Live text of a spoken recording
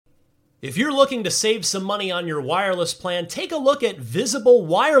If you're looking to save some money on your wireless plan, take a look at Visible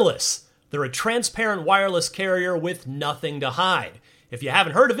Wireless. They're a transparent wireless carrier with nothing to hide. If you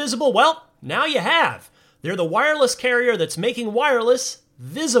haven't heard of Visible, well, now you have. They're the wireless carrier that's making wireless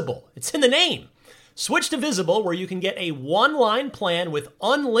visible. It's in the name. Switch to Visible, where you can get a one-line plan with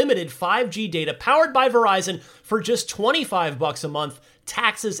unlimited 5G data powered by Verizon for just $25 a month,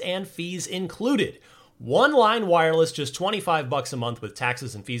 taxes and fees included. One-line wireless, just $25 a month with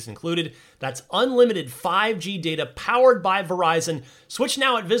taxes and fees included. That's unlimited 5G data powered by Verizon. Switch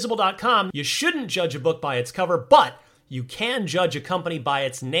now at Visible.com. You shouldn't judge a book by its cover, but you can judge a company by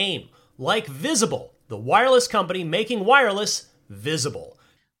its name, like Visible, the wireless company making wireless visible.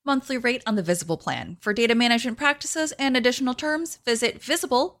 Monthly rate on the Visible plan. For data management practices and additional terms, visit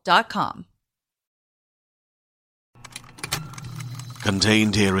Visible.com.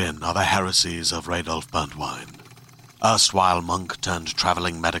 Contained herein are the heresies of Radolf Burntwine, erstwhile monk turned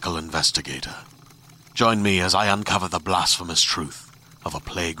traveling medical investigator. Join me as I uncover the blasphemous truth of a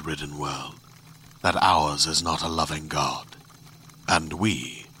plague-ridden world, that ours is not a loving God, and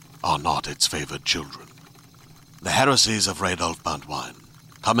we are not its favored children. The heresies of Radolf Burntwine,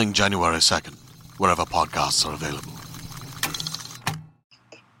 coming January 2nd, wherever podcasts are available.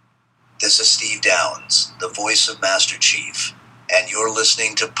 This is Steve Downs, the voice of Master Chief, and you're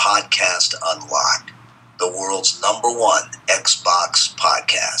listening to Podcast Unlocked, the world's #1 Xbox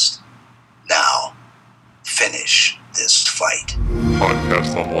podcast. Now, finish this fight.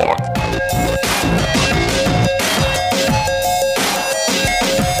 Podcast Unlocked.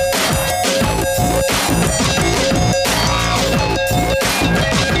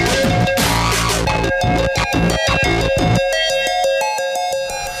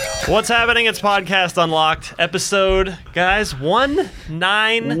 What's happening? It's Podcast Unlocked, episode, guys,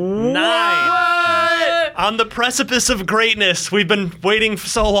 199. What? On the precipice of greatness. We've been waiting for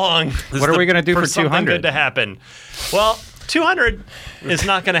so long. What are we going to do for something 200? good to happen. Well, 200 is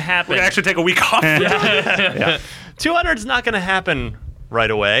not going to happen. We're going to actually take a week off. Yeah. 200 is not going to happen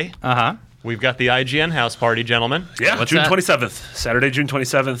right away. Uh-huh. We've got the IGN house party, gentlemen. Yeah, What's June that? 27th. Saturday, June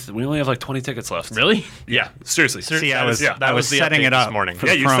 27th. We only have like 20 tickets left. Really? Yeah, seriously. See, I was the setting update it up this morning. for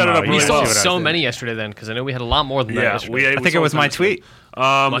Yeah, the you set it promo. up really We see well. sold what I so was many doing. yesterday then, because I know we had a lot more than that Yeah, yesterday. I think it was my tweet.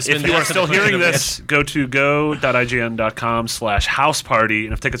 Must have If been you are after still the hearing tweet. this, go to go.ign.com/house party,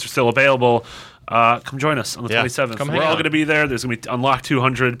 and if tickets are still available, come join us on the 27th. come We're hang all out. going to be there. There's going to be Unlock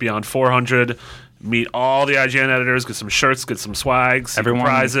 200, Beyond 400. Meet all the IGN editors, get some shirts, get some swags, Everyone-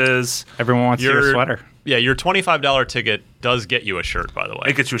 prizes. Everyone wants your sweater. Yeah, your $25 ticket does get you a shirt, by the way.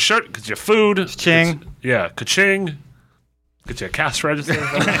 It gets you a shirt, gets you food. Ching. Ka-ching. Get you a cash register.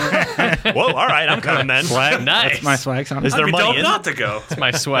 Whoa, all right, I'm coming then. Swag. Nice. That's my swag sound. Is there I'd be money dumb in not to go. It's my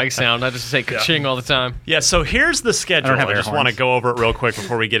swag sound. I just say ka-ching all the time. Yeah, so here's the schedule. have I air just want to horns. go over it real quick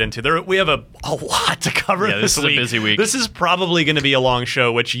before we get into there. We have a lot to cover Yeah, this is a week. busy week. This is probably going to be a long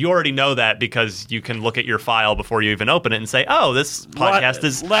show, which you already know that because you can look at your file before you even open it and say, oh, this podcast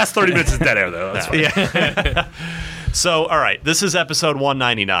is... Last 30 minutes is dead air, though. That's fine. So, all right, this is episode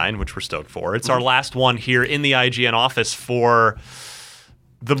 199, which we're stoked for. It's our last one here in the IGN office for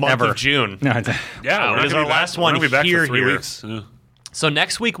the month Ever. of June. No, it's- Yeah, It is our last one We're gonna be back here. for 3 weeks. Yeah. So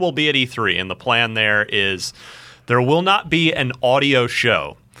next week we'll be at E3, and the plan there is there will not be an audio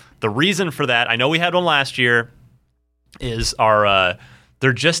show. The reason for that, I know we had one last year, is our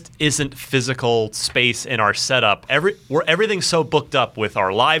there just isn't physical space in our setup. Everything's so booked up with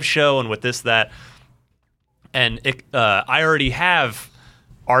our live show and with this, that, and I already have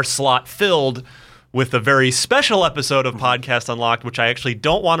our slot filled with a very special episode of Podcast Unlocked, which I actually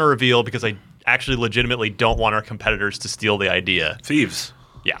don't want to reveal because I actually legitimately don't want our competitors to steal the idea. Thieves.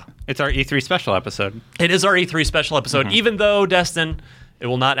 Yeah. it's our E3 special episode. It is our E3 special episode, even though, Destin, it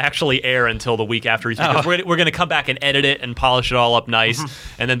will not actually air until the week after E3. Because we're going to come back and edit it and polish it all up nice.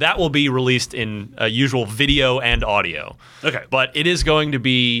 And then that will be released in usual video and audio. Okay. But it is going to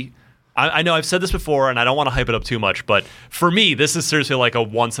be... I know I've said this before, and I don't want to hype it up too much, but for me, this is seriously like a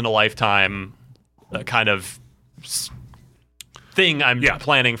once-in-a-lifetime kind of thing we're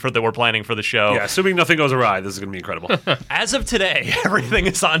planning for the show. Yeah, assuming nothing goes awry, this is going to be incredible. As of today, everything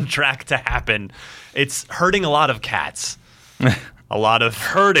is on track to happen. It's hurting a lot of cats. A lot of...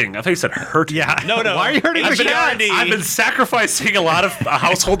 Hurting. I thought you said hurting. Yeah. No. Why are you hurting the cat? I've been sacrificing a lot of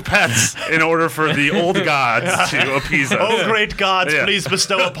household pets in order for the old gods to appease us. Oh, great gods, Yeah. please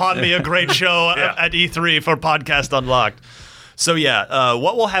bestow upon me a great show Yeah. at E3 for Podcast Unlocked. So yeah,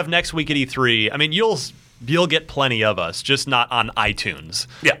 what we'll have next week at E3, I mean, you'll get plenty of us, just not on iTunes.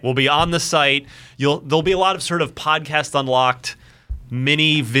 Yeah. We'll be on the site. There'll be a lot of sort of Podcast Unlocked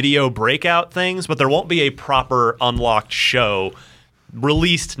mini video breakout things, but there won't be a proper Unlocked show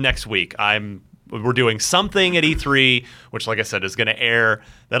released next week. We're doing something at E3, which, like I said, is going to air.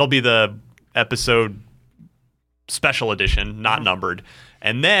 That'll be the episode special edition, not numbered.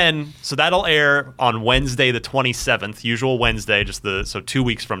 And then, so that'll air on Wednesday the 27th, usual Wednesday, so 2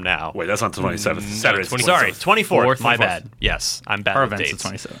 weeks from now. Wait, that's not the 27th. Saturday. 27th. Sorry, 24th. My 24th. bad. Yes, I'm bad Our with event's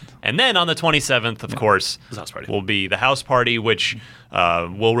dates. the 27th. And then on the 27th, of course, House party. will be the house party, which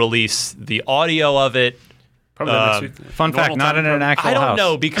will release the audio of it. Probably next week. Fun fact, not in an actual I don't house.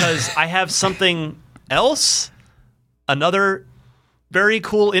 know, because I have something else, another very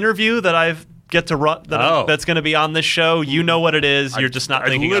cool interview that I've get to run that's going to be on this show. You know what it is. You're just not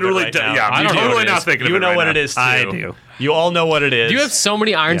thinking literally of it right now. yeah, I I'm don't know totally what it not is. thinking of You it know right what now. it is too. I do. You all know what it is. You have so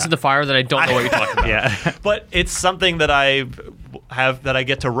many irons Yeah. in the fire that I don't know what you're talking about. Yeah. But it's something that I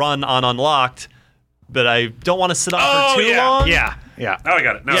get to run on Unlocked, but I don't want to sit on for too long. Yeah. Now I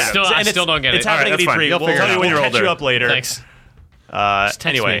got it. Now I got Still- it. I And still don't get it. It's happening All right, at that's fine. E3. You'll We'll figure it out when you're catch older. you up later. Thanks. Just text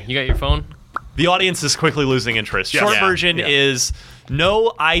Anyway, me. You got your phone? the audience is quickly losing interest. Yes. Short Yeah. version is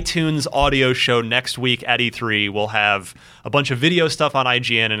no iTunes audio show next week at E3. We'll have a bunch of video stuff on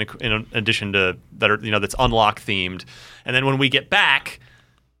IGN in addition to that's Unlock themed. And then when we get back,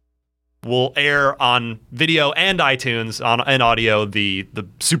 we'll air on video and iTunes and audio the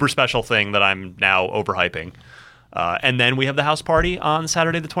super special thing that I'm now overhyping. And then we have the house party on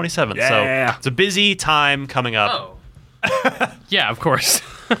Saturday the 27th. Yeah. So it's a busy time coming up. Oh. Yeah, of course.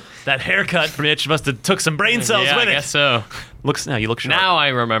 That haircut from Mitch must have took some brain cells yeah, with I it. guess so. You look sharp. Now I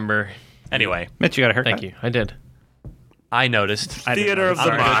remember. Anyway, Mitch, you got a haircut? Thank you. I did. I noticed. Theater of the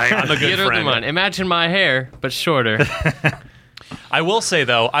I'm mind. a good Theater of the friend. mind. Imagine my hair, but shorter. I will say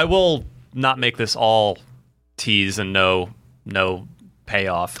though, I will not make this all tease and no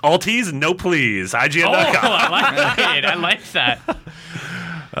payoff. All tease and no please. Oh, IGN.com. I like that. I like that.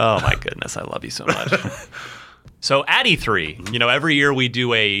 Oh my goodness, I love you so much. So at E3, every year we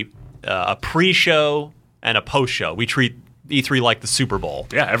do a pre-show and a post-show. We treat E3 like the Super Bowl.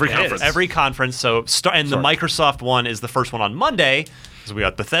 Yeah, every conference. Every conference. So the Microsoft one is the first one on Monday. So we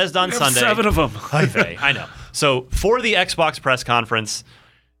got Bethesda on We have Sunday. 7 of them. I know. So for the Xbox press conference,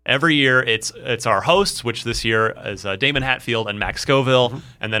 every year it's our hosts, which this year is Damon Hatfield and Max Scoville,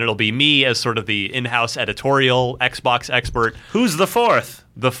 and then it'll be me as sort of the in-house editorial Xbox expert. Who's the fourth?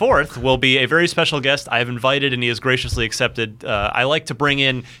 The fourth will be a very special guest I have invited, and he has graciously accepted. I like to bring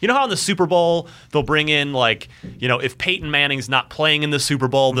in, how in the Super Bowl they'll bring in if Peyton Manning's not playing in the Super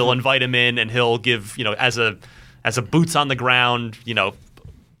Bowl, they'll invite him in and he'll give as a boots on the ground,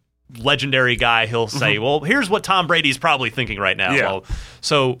 legendary guy, he'll say, well, here's what Tom Brady's probably thinking right now. Yeah. Well,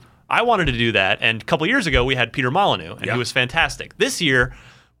 so I wanted to do that, and a couple years ago we had Peter Molyneux, and Yeah. he was fantastic. This year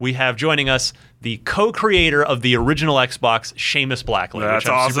we have joining us the co-creator of the original Xbox, Seamus Blackley. That's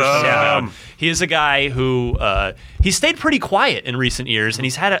which I'm super awesome. stoked about. He is a guy who he stayed pretty quiet in recent years, and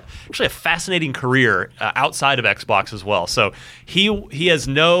he's had actually a fascinating career outside of Xbox as well. So he has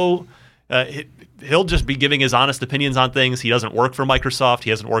no. He'll just be giving his honest opinions on things. He doesn't work for Microsoft. He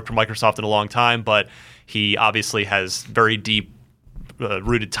hasn't worked for Microsoft in a long time, but he obviously has very deep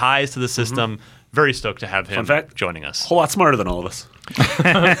rooted ties to the system. Very stoked to have him joining us. A whole lot smarter than all of us.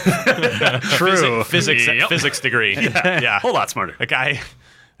 True. Physics degree. Yeah. A whole lot smarter. That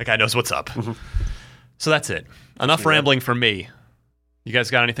guy knows what's up. So that's it. Enough rambling from me. You guys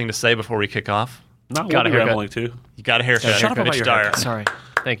got anything to say before we kick off? Not Got a we'll be haircut. rambling too. You got a haircut. Shut up about Mitch your Dyer. haircut. Sorry.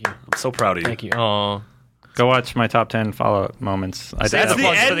 Thank you. I'm so proud of you. Thank you. Oh. Go watch my top 10 follow-up moments. That's the end of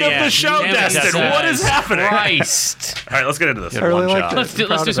the show, Destin. What is happening? Christ. All right, let's get into this. I really one liked shot. it.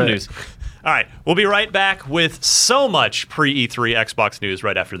 Let's do some news. All right. We'll be right back with so much pre-E3 Xbox news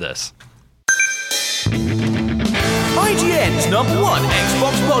right after this. IGN's #1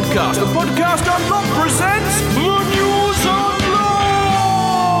 Xbox podcast, the Podcast Unlocked presents the News Unlocked!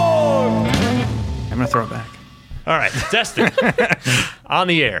 I'm going to throw it back. All right. Destin. On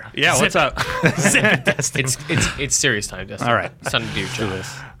the air. Yeah, what's up? Zip it, Destin. It's serious time, Dustin. All right. It's time to do your job.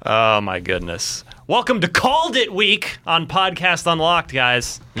 Oh, my goodness. Welcome to Called It Week on Podcast Unlocked,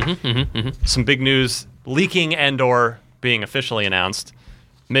 guys. Some big news leaking and or being officially announced.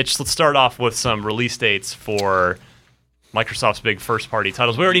 Mitch, let's start off with some release dates for Microsoft's big first-party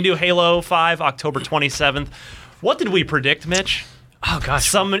titles. We already knew Halo 5, October 27th. What did we predict, Mitch? Oh gosh.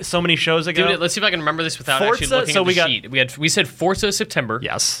 So many shows ago? Dude, let's see if I can remember this without Forza, actually looking so at we the got- sheet. We said Forza September.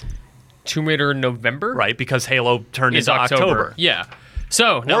 Yes. Tomb Raider November. Right, because Halo turned Is into October. October. Yeah.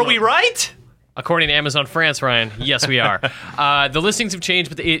 So now Were we right? According to Amazon France, Ryan, yes, we are. The listings have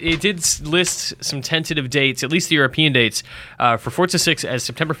changed, but it did list some tentative dates, at least the European dates, for Forza 6 as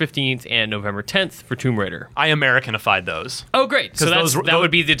September 15th and November 10th for Tomb Raider. I Americanified those. Oh, great. So that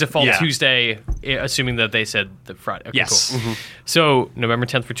would be the default Yeah. Tuesday, assuming that they said the Friday. Okay, Yes. cool. So November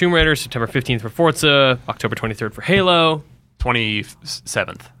 10th for Tomb Raider, September 15th for Forza, October 23rd for Halo.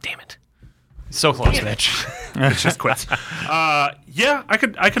 27th. Damn it. So close, Mitch. It just quits. Yeah, I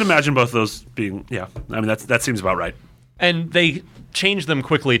could imagine both of those being. Yeah, I mean that seems about right. And they changed them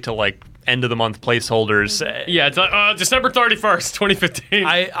quickly to like end of the month placeholders. Yeah, it's like December 31st,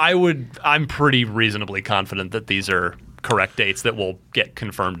 2015. I'm pretty reasonably confident that these are correct dates that will get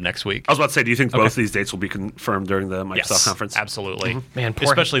confirmed next week. I was about to say, do you think both of these dates will be confirmed during the Microsoft conference? Absolutely. Man,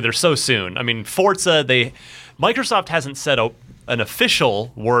 especially they're so soon. I mean, Forza, Microsoft hasn't said an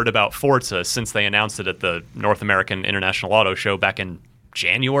official word about Forza since they announced it at the North American International Auto Show back in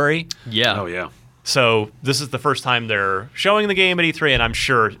January. Yeah. Oh yeah. So this is the first time they're showing the game at E3, and I'm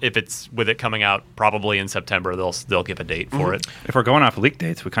sure if it's with it coming out probably in September, they'll give a date for it. If we're going off leak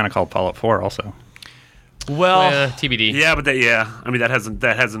dates, we kind of call Fallout 4 also. Well, TBD. Yeah, but I mean that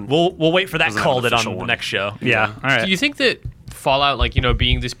hasn't. We'll wait for that Doesn't have called an it on official the one. next show. Yeah. All right. Do you think that Fallout,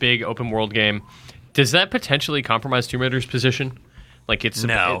 being this big open world game, does that potentially compromise Tomb Raider's position? Like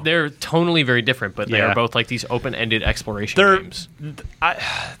No. They're tonally very different, but they Yeah. are both like these open-ended exploration games.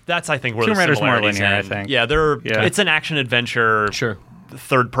 That's I think where Tomb the Raider's more similarities linear, I end. think. Yeah, Yeah. it's an action adventure, Sure.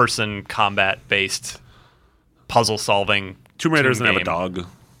 third-person combat-based puzzle solving. Tomb Raider doesn't have a game dog.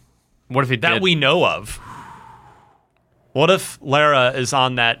 What if it that did? we know of. What if Lara is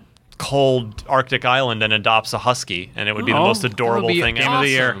on that cold Arctic island and adopts a husky, and it would be the most adorable be thing game ever. of the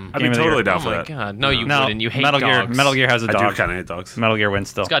year. I'd Game be of the totally year. down Oh for my that. god. No, you No, wouldn't. You hate Metal dogs. Gear. Metal Gear has a I dog. do kind of hate dogs. Metal Gear wins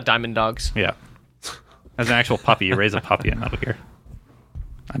still. It's got diamond dogs. Yeah. As an actual puppy, you raise a puppy in Metal Gear.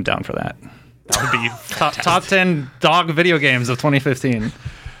 I'm down for that. That would be Top 10 dog video games of 2015.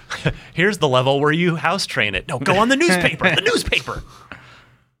 Here's the level where you house train it. No, go on the newspaper. The newspaper.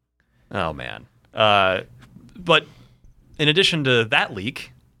 Oh man. But in addition to that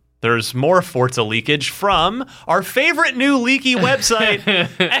leak, there's more Forza leakage from our favorite new leaky website,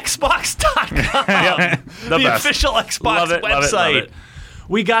 Xbox.com. The the best. official Xbox Love it, website. love it, love it.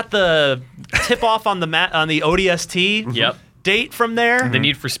 We got the tip off on the ODST Yep. date from there. The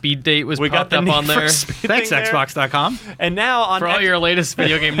Need for Speed date was we got popped the up Need on for there. Speed Thanks, thing there. Xbox.com. And now on For all your latest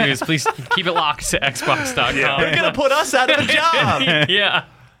video game news, please keep it locked to Xbox.com. They're gonna put us out of a job. Yeah.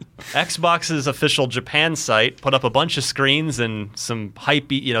 Xbox's official Japan site put up a bunch of screens and some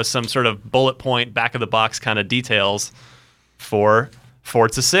hype, some sort of bullet point back of the box kind of details for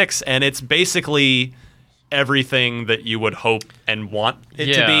Forza 6, and it's basically everything that you would hope and want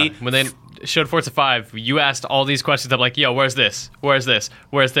it to be. When they showed Forza 5, you asked all these questions. I'm like, yo, where's this? Where's this?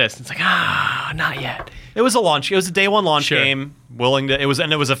 Where's this? It's like, not yet. It was a day one launch Sure. game. It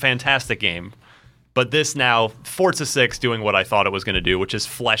was a fantastic game. But this now, Forza 6 doing what I thought it was going to do, which is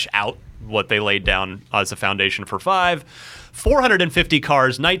flesh out what they laid down as a foundation for 5. 450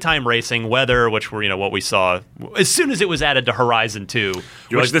 cars, nighttime racing, weather, which were what we saw as soon as it was added to Horizon 2.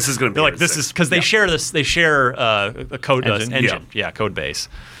 You're like, this is going to be. They're like, this is because they share this. They share a code Engine. Yeah, code base.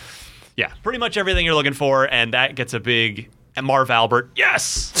 Yeah, pretty much everything you're looking for, and that gets a big Marv Albert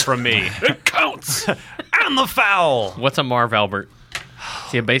yes from me. It counts. And the foul. What's a Marv Albert?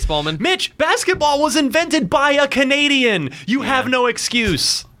 Is he a baseballman? Mitch, basketball was invented by a Canadian. You have no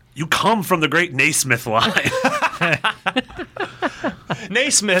excuse. You come from the great Naismith line.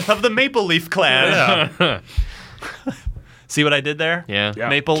 Naismith of the Maple Leaf clan. See what I did there? Yeah.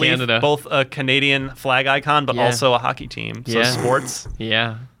 Maple Canada. Leaf, both a Canadian flag icon, but Yeah. also a hockey team. So Yeah. sports.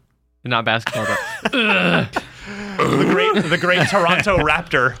 Yeah. Not basketball, but The great Toronto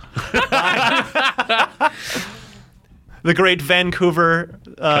Raptor. The great Vancouver,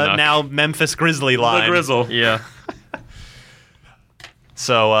 now Memphis Grizzly line. The Grizzle. yeah.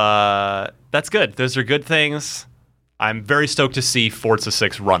 So that's good. Those are good things. I'm very stoked to see Forza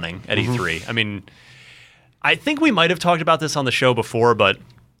 6 running at E3. I mean, I think we might have talked about this on the show before, but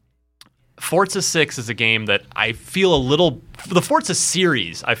Forza 6 is a game that I feel the Forza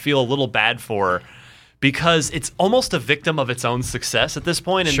series, I feel a little bad for because it's almost a victim of its own success at this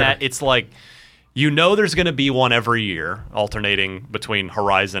point in that it's like, there's going to be one every year alternating between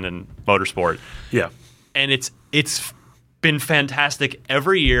Horizon and Motorsport. Yeah. And it's been fantastic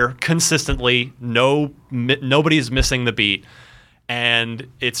every year, consistently. Nobody's missing the beat, and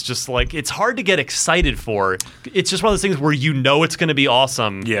it's just like it's hard to get excited for. It's just one of those things where it's going to be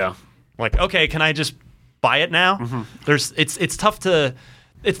awesome. Yeah. Like, okay, can I just buy it now? It's tough to.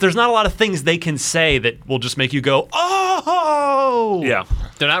 There's not a lot of things they can say that will just make you go, oh. Yeah.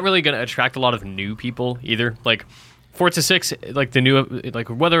 they're not really going to attract a lot of new people either. Like Forza 6, like the new like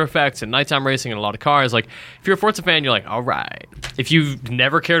weather effects and nighttime racing and a lot of cars. Like if you're a Forza fan, you're like, all right. If you've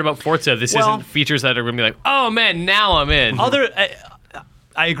never cared about Forza, this isn't features that are going to be like, oh man, now I'm in.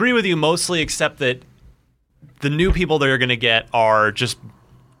 I agree with you mostly, except that the new people that you're going to get are just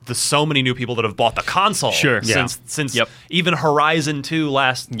the so many new people that have bought the console. Sure. Since even Horizon 2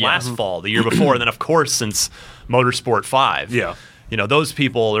 last fall, the year before, and then of course since Motorsport 5. Yeah. You know, those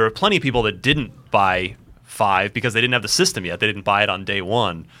people, there are plenty of people that didn't buy 5 because they didn't have the system yet. They didn't buy it on day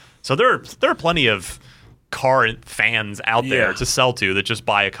one. So there are plenty of car fans out there to sell to that just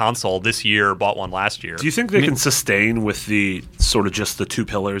buy a console this year or bought one last year. Do you think they can sustain with the sort of just the two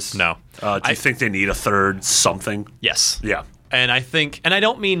pillars? No. Do you think they need a third something? Yes. Yeah. And I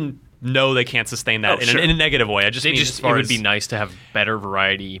don't mean no, they can't sustain that in a negative way. I just mean as far it would be nice to have better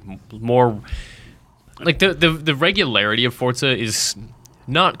variety, more like the regularity of Forza is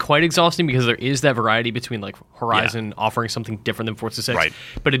not quite exhausting because there is that variety between like Horizon offering something different than Forza 6. Right.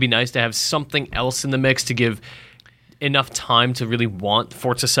 But it'd be nice to have something else in the mix to give enough time to really want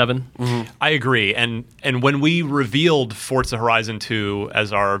Forza 7. Mm-hmm. I agree. And when we revealed Forza Horizon 2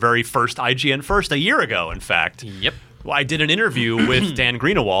 as our very first IGN First a year ago, in fact. Yep. Well, I did an interview with Dan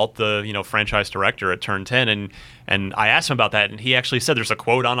Greenewalt, the franchise director at Turn 10, and I asked him about that, and he actually said there's a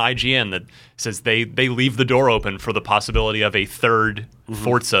quote on IGN that says they leave the door open for the possibility of a third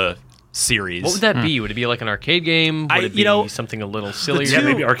Forza series. What would that be? Would it be like an arcade game? Would it be something a little sillier? Yeah,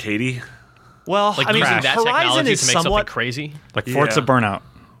 maybe arcadey. Well, like I mean, using that Horizon technology is to make somewhat something crazy? Like Forza Burnout.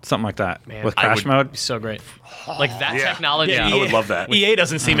 Something like that. Man, with crash mode. So great. Like that technology. Yeah, I would love that. EA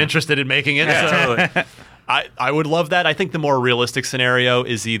doesn't seem interested in making it. Yeah, so. totally. I would love that. I think the more realistic scenario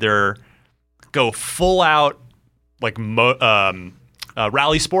is either go full out like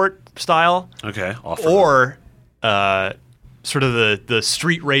rally sport style, Okay. or sort of the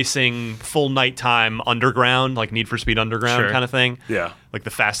street racing full nighttime underground, like Need for Speed Underground kind of thing. Yeah. Like the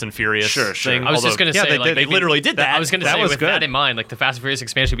Fast and Furious Sure. thing. I was just going to say, they literally did that. I was going to say, with that in mind, like the Fast and Furious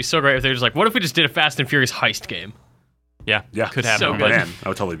expansion would be so great if they're just like, what if we just did a Fast and Furious heist game? Yeah, could happen. So Oh, good. man, I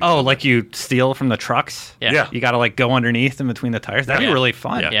would totally be. Oh, like you steal from the trucks? Yeah. You got to like go underneath in between the tires. That'd be really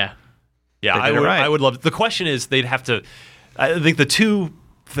fun. Yeah. Yeah, They did it right. I would love. The question is, they'd have to. I think the two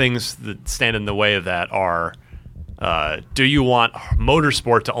things that stand in the way of that are, do you want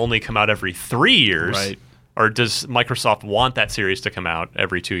Motorsport to only come out every 3 years, Right. or does Microsoft want that series to come out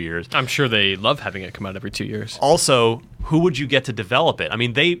every 2 years? I'm sure they love having it come out every 2 years. Also, who would you get to develop it? I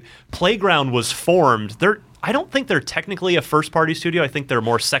mean, Playground was formed. I don't think they're technically a first-party studio. I think they're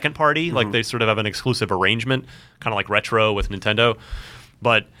more second-party. Mm-hmm. Like they sort of have an exclusive arrangement, kind of like Retro with Nintendo.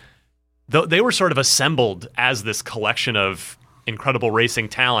 But they were sort of assembled as this collection of incredible racing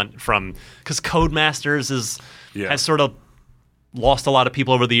talent because Codemasters has sort of lost a lot of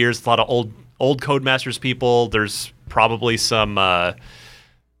people over the years. A lot of old Codemasters people. There's probably some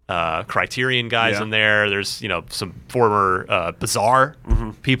Criterion guys in there. There's some former Bizarre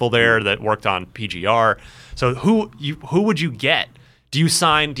people there that worked on PGR. So who would you get? Do you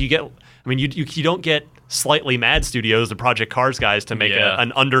get? I mean, you don't get Slightly Mad Studios, the Project Cars guys, to make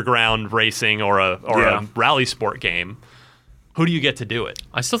an underground racing or a rally sport game. Who do you get to do it?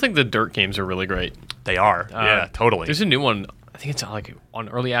 I still think the Dirt games are really great. They are. Yeah, totally. There's a new one. I think it's like on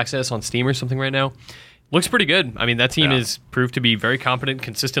early access on Steam or something right now. Looks pretty good. I mean, that team is proved to be very competent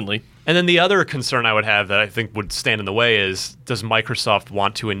consistently. And then the other concern I would have that I think would stand in the way is, does Microsoft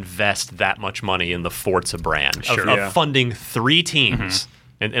want to invest that much money in the Forza brand of funding 3 teams?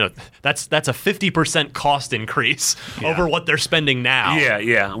 And that's a 50% cost increase over what they're spending now.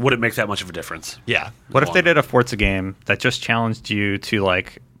 Yeah. Would it make that much of a difference? Yeah. What if they did a Forza game that just challenged you to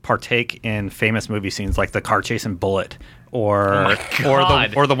like partake in famous movie scenes like the car chase in Bullet? Or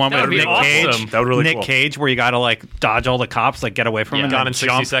the one That would with be Nick awesome. Cage. That would really Nick cool. Cage, where you got to like dodge all the cops, like get away from them. Gone and in 60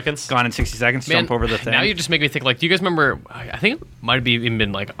 jump, seconds. Gone in 60 seconds. Man, jump over the thing. Now you just make me think. Like, do you guys remember? I think it might have even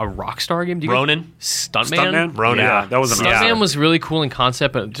been like a Rockstar game. Do you Ronin? Stuntman. Ronin. Yeah, that was amazing. Stuntman was really cool in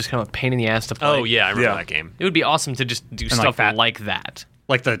concept, but just kind of a pain in the ass to play. Oh yeah, I remember that game. It would be awesome to just do stuff like that.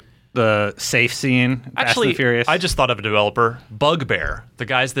 Like the safe scene. Fast Actually, and Furious. I just thought of a developer, Bugbear, the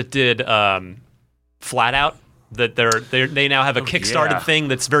guys that did Flat Out. That they now have a Kickstarted thing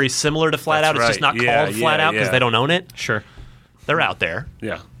that's very similar to Flat Out. It's just not called Flat Out because they don't own it. Sure. They're out there.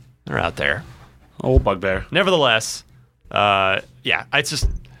 Yeah. They're out there. Old Bugbear. Nevertheless, it's just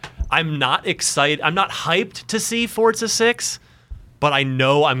I'm not excited. I'm not hyped to see Forza 6, but I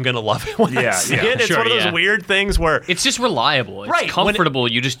know I'm gonna love it when I see it. It's one of those weird things where it's just reliable. It's right, comfortable.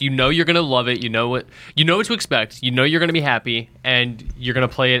 You know you're gonna love it. You know what to expect. You know you're gonna be happy, and you're gonna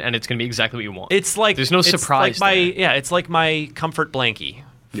play it, and it's gonna be exactly what you want. it's like there's no surprise. Like it's like my comfort blankie.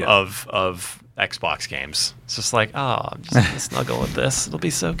 Yeah. of Xbox games. It's just like, oh, I'm just gonna snuggle with this. It'll be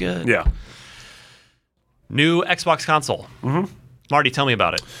so good. Yeah. New Xbox console. Mm-hmm. Marty, tell me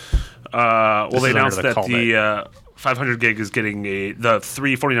about it. Well, This they is under announced the that call the 500 gig is getting the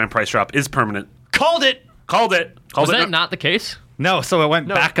 $349 price drop is permanent. Called it. Called it. Was that not the case? No, so it went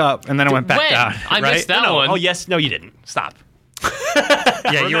back up and then it went back When? down. I right? missed that No. one. Oh yes. No, you didn't. Stop.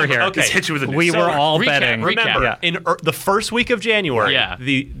 Yeah, you were here. Okay. Just hit you with a We news. were all recap, betting. Remember, Yeah. in the first week of January, Yeah.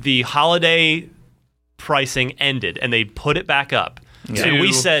 the holiday pricing ended, and they put it back up. Yeah. And we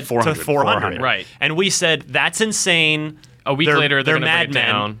To said 400. to 400. Right. And we said, that's insane. A week later, they're gonna bring it madmen.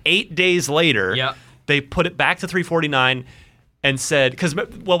 down. 8 days later, Yep. they put it back to 349 and said, because,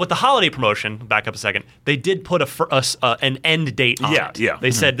 well, with the holiday promotion, back up a second, they did put an end date on it. Yeah.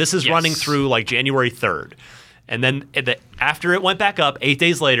 They said, this is Yes. running through like January 3rd. And then after it went back up, 8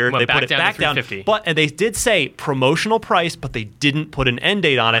 days later, Went they back put it down to back down. 350. And they did say promotional price, but they didn't put an end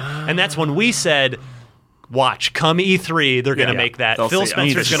date on it. And that's when we said, watch, come E3, they're going to Yeah. make that. They'll Phil say,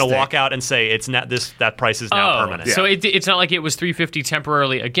 Spencer's "Need going to to walk stay." out and say it's not that price is now permanent. So it's not like it was 350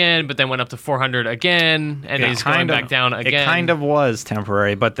 temporarily again, but then went up to 400 again, and is going back down again. It kind of was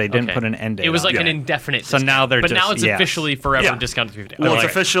temporary, but they didn't Okay. put an end date. It was on like an Yeah. indefinite. So discount. now they're but now just- it's yes. officially forever Yeah. discounted to 350. Well, Okay.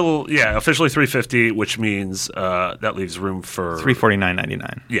 it's officially 350, which means that leaves room for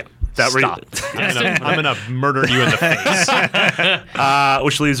 $349.99. Yeah, that Stop. I'm gonna murder you in the face.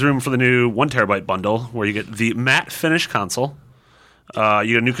 which leaves room for the new 1 terabyte bundle, where you get the matte finish console. You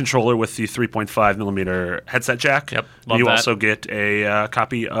get a new controller with the 3.5 millimeter headset jack. Yep, And love you that. also get a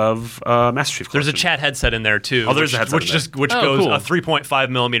copy of Master Chief There's a Collection. chat headset in there too. Oh, there's which, a headset which in there. just which Oh, goes cool. a 3.5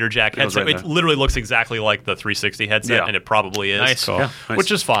 millimeter jack goes headset. right It there. literally looks exactly like the 360 headset, Yeah. and it probably is. Nice. Cool. Yeah, nice.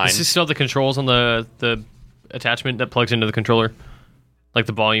 Which is fine. Is this still the controls on the attachment that plugs into the controller, like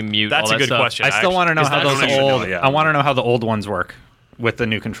the volume mute? That's all a that good stuff? question. I still want to know Is how that- those I don't even know, old. yeah. I want to know how the old ones work with the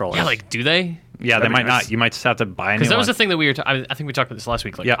new controllers. Yeah, like do they? yeah, they That'd be might nice. not. You might just have to buy a new Because that one. was the thing that we were. I think we talked about this last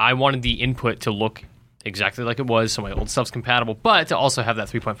week. Like, Yeah. I wanted the input to look exactly like it was, so my old stuff's compatible, but to also have that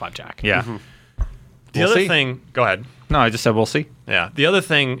 3.5 jack. Yeah. The We'll other see. thing. Go ahead. No, I just said we'll see. Yeah. The other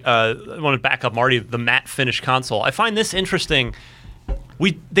thing, I want to back up, Marty, the matte finish console. I find this interesting.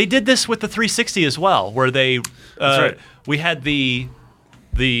 They did this with the 360 as well, where they right. we had the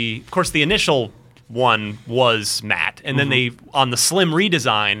of course the initial one was matte, and then they on the slim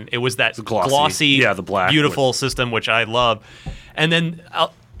redesign it was that glossy. Yeah, the black beautiful system, which I love, and then.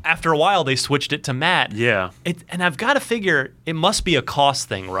 After a while, they switched it to matte. Yeah. And I've got to figure it must be a cost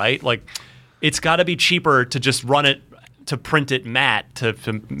thing, right? Like, it's got to be cheaper to just run it, to print it matte, to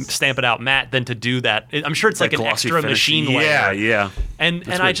stamp it out matte, than to do that. I'm sure it's like an glossy extra finish. machine Yeah, layer. yeah. And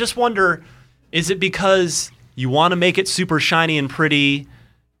I weird. just wonder, is it because you want to make it super shiny and pretty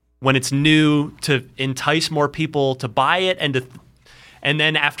when it's new to entice more people to buy it, and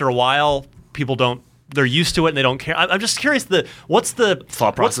then after a while, people don't. They're used to it and they don't care. I'm just curious. What's the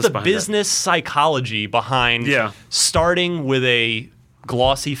Thought process behind business psychology behind starting with a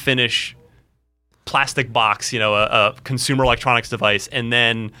glossy finish plastic box, a consumer electronics device, and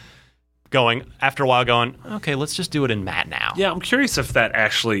then going after a while going, okay, let's just do it in matte now. Yeah, I'm curious if that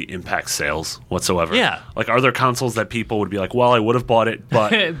actually impacts sales whatsoever. Yeah. Like, are there consoles that people would be like, well, I would have bought it,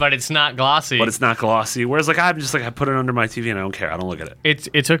 but but it's not glossy. but it's not glossy. Whereas, like, I'm just like, I put it under my TV and I don't care. I don't look at it.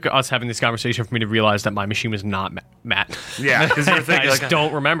 It took us having this conversation for me to realize that my machine was not matte. Yeah, because you're I thinking, just like,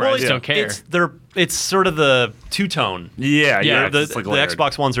 don't remember. I just don't care. It's sort of the two-tone. yeah, The it's like layered.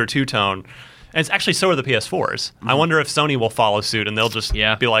 Xbox Ones are two-tone. And it's actually so are the PS4s. I wonder if Sony will follow suit and they'll just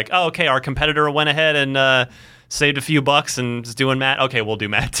be like, oh, okay, our competitor went ahead and saved a few bucks and is doing matte. Okay, we'll do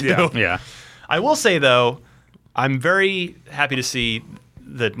matte too. Yeah. I will say, though, I'm very happy to see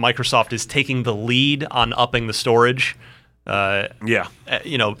that Microsoft is taking the lead on upping the storage.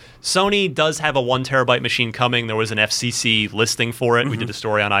 Sony does have a 1 terabyte machine coming. There was an FCC listing for it. We did a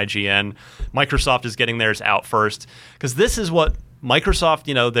story on IGN. Microsoft is getting theirs out first because this is what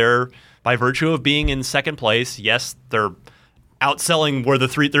Microsoft, they're by virtue of being in second place. Yes, they're outselling where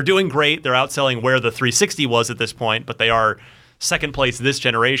they're doing great. They're outselling where the 360 was at this point, but they are second place this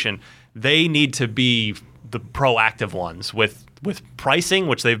generation. They need to be the proactive ones with pricing,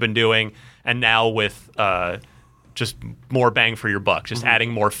 which they've been doing, and now with just more bang for your buck, just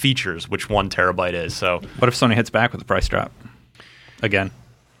adding more features, which 1 terabyte is. So What if Sony hits back with a price drop? Again.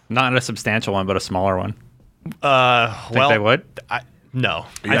 Not a substantial one, but a smaller one. Think they would? No,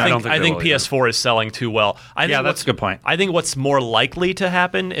 Yeah, I don't think I they think will either. PS4 is selling too well. I think that's a good point. I think what's more likely to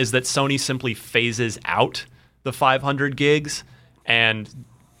happen is that Sony simply phases out the 500 gigs and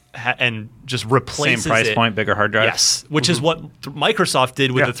just replaces Same price it. point, bigger hard drive. Yes, which is what Microsoft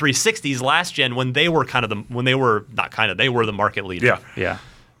did with the 360s last gen when they were they were the market leader. Yeah. Yeah.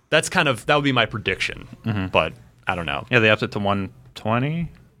 that would be my prediction. But I don't know. Yeah, they upped it to 120.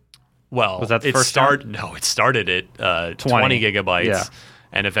 Well, Was that the it first started? No, it started at 20 gigabytes, Yeah.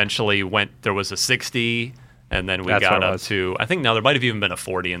 and eventually there was a 60, and then we That's got what it up was. to. I think now there might have even been a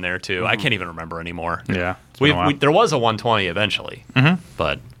 40 in there too. I can't even remember anymore. Yeah, it's been a while. There was a 120 eventually,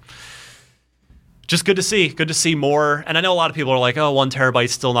 but just good to see. Good to see more. And I know a lot of people are like, "Oh, 1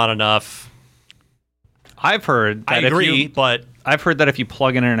 terabyte's still not enough." I've heard that I agree, but I've heard that if you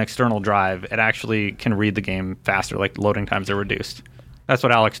plug in an external drive, it actually can read the game faster. Like loading times are reduced. That's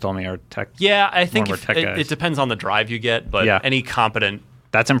what Alex told me. Our tech. yeah, I think One of our tech guys. it depends on the drive you get, but Yeah. any competent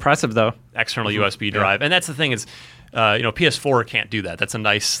That's impressive, though. external USB drive. And that's the thing is, PS4 can't do that. That's a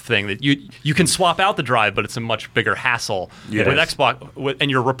nice thing that you can swap out the drive, but it's a much bigger hassle Yeah. with Xbox,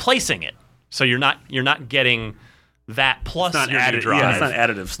 and you're replacing it, so you're not getting that plus It's not your new added, drive. yeah, it's not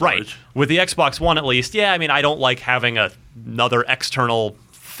additive storage. Right. With the Xbox One, at least, yeah. I mean, I don't like having another external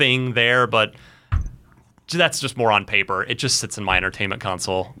thing there, but that's just more on paper. It just sits in my entertainment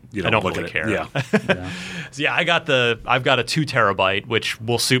console. You I don't don't look really at it. care. Yeah. So yeah, I've got a 2 terabyte, which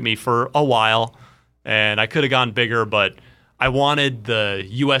will suit me for a while, and I could have gone bigger, but I wanted the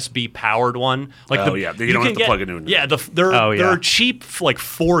USB powered one. Like Oh, yeah. You don't have to plug it in. Yeah, Oh, yeah. they're cheap, like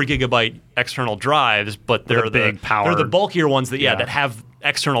 4 gigabyte external drives, but they're a big power. They're the bulkier ones that Yeah. that have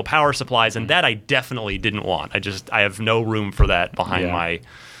external power supplies, and that I definitely didn't want. I have no room for that behind Yeah.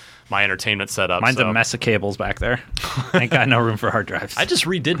 my entertainment setup. Mine's so. a mess of cables back there. Ain't got no room for hard drives. I just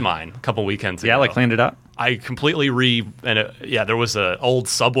redid mine a couple weekends ago. yeah, like cleaned it up. I completely there was an old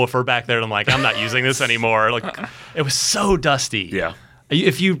subwoofer back there, and I'm like, I'm not using this anymore. Like, it was so dusty. Yeah.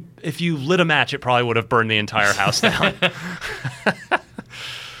 If you lit a match, it probably would have burned the entire house down.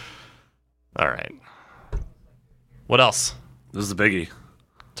 All right. What else? This is a biggie.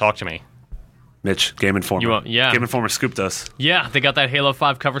 Talk to me. Mitch, Game Informer. Game Informer scooped us. Yeah, they got that Halo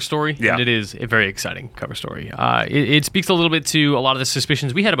 5 cover story, Yeah. and it is a very exciting cover story. It speaks a little bit to a lot of the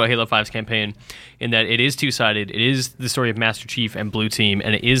suspicions we had about Halo 5's campaign, in that it is two-sided. It is the story of Master Chief and Blue Team,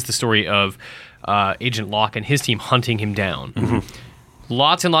 and it is the story of Agent Locke and his team hunting him down.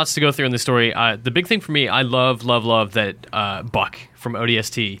 Lots and lots to go through in the story. The big thing for me, I love that Buck from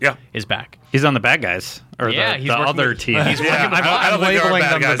ODST is back. He's on the bad guys, or Yeah, the he's working other with- team. he's working with- I I'm don't think there are labeling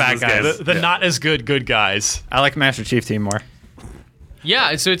bad them the guys in bad this guys. game. The not as good guys. I like Master Chief team more.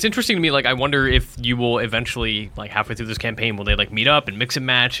 Yeah, so it's interesting to me. Like, I wonder if you will eventually, like, halfway through this campaign, will they like meet up and mix and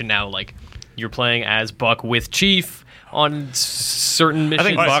match, and now like you're playing as Buck with Chief on certain missions.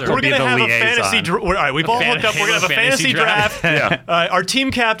 think Buck or- will be the have liaison. a fantasy. All right, we've all hooked up. We're gonna have a fantasy draft. Yeah. Our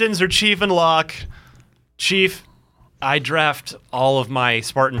team captains are Chief and Locke. Chief, I draft all of my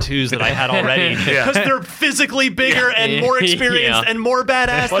Spartan 2s that I had already because they're physically bigger and more experienced Yeah. and more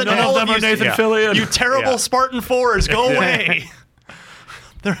badass But than none all of of them you. are Nathan Yeah. Fillion. You terrible Yeah. Spartan 4s, go away.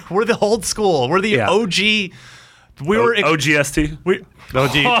 We're the old school. We're the Yeah. OG. We were. OGST. We,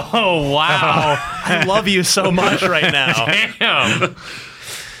 Oh wow! I love you so much right now. Damn.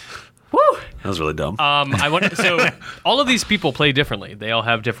 That was really dumb. I wonder. So all of these people play differently. They all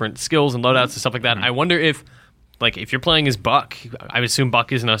have different skills and loadouts and stuff like that. I wonder if, like, if you're playing as Buck, I would assume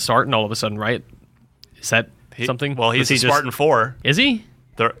Buck isn't a Spartan all of a sudden, right? Is that something? Well, he's he a just- Spartan 4. Is he?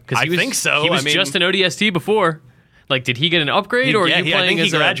 I think so. He was I mean, just an ODST before. Like, did he get an upgrade, or are you I playing think he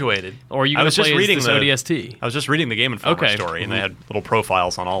as graduated. or are you I gonna was just play as reading this the ODST? I was just reading the Game Informer Okay. story, and they had little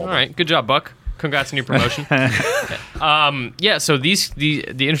profiles on all of All them. right, good job, Buck. Congrats on your promotion. Yeah. So the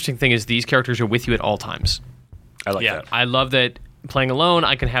interesting thing is these characters are with you at all times. I like yeah. that. I love that playing alone,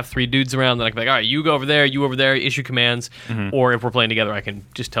 I can have 3 dudes around that I can be like, all right, you go over there, you over there, issue commands. Or if we're playing together, I can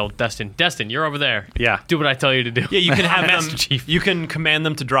just tell Destin, you're over there. Yeah. Do what I tell you to do. Yeah, you can have Master them. Chief. You can command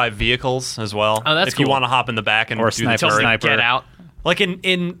them to drive vehicles as well. Oh, that's if you cool. want to hop in the back and Or do sniper. the Tell them to Sniper. get out. Like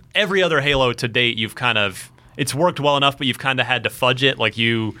in every other Halo to date, you've kind of it's worked well enough, but you've kind of had to fudge it. Like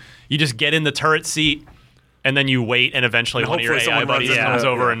you just get in the turret seat. And then you wait, and eventually And one of your hopefully AI someone buddies runs comes into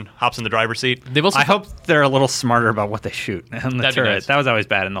it. over Yeah. and hops in the driver's seat. They've also I hope they're a little smarter about what they shoot in the That'd be turret. nice. That was always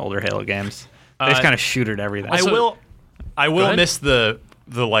bad in the older Halo games. They just kind of shoot at everything. I will ahead. miss the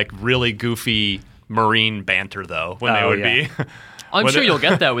like really goofy Marine banter though when they Oh, would yeah. be. I'm when sure it- you'll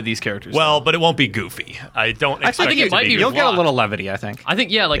get that with these characters. Well, though. but it won't be goofy. I don't expect think it to might be. goofy. You'll get a Locke. little levity, I think. I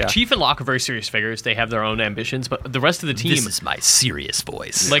think, like Yeah. Chief and Locke are very serious figures. They have their own ambitions, but the rest of the team, my serious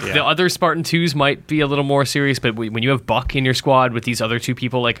voice. like the other Spartan 2s might be a little more serious, but when you have Buck in your squad with these other 2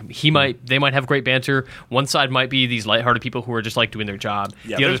 people, like they might have great banter. One side might be these lighthearted people who are just like doing their job.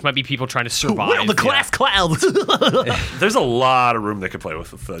 Yeah, The others there's- might be people trying to survive. Will the class clouds. There's a lot of room they could play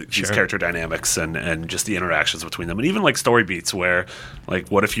with these character dynamics and just the interactions between them, and even like story beats where, like,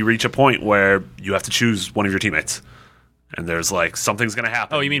 what if you reach a point where you have to choose one of your teammates, and there's like something's gonna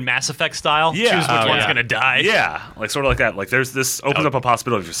happen. Oh, you mean Mass Effect style? Yeah. Choose which one's gonna die. Yeah, like sort of like that. Like there's this opens up a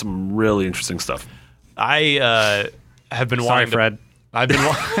possibility for some really interesting stuff. I have been Sorry, wanting Fred. I've been. You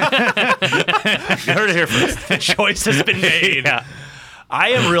heard it here first. The choice has been made. Yeah. I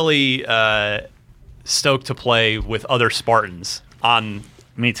am really stoked to play with other Spartans on.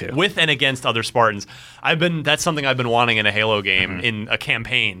 Me too. With and against other Spartans. That's something I've been wanting in a Halo game in a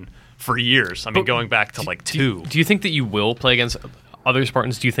campaign for years. I mean, going back to like 2. Do you think that you will play against other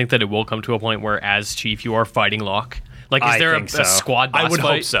Spartans? Do you think that it will come to a point where, as Chief, you are fighting Locke? Like, is there a squad boss I would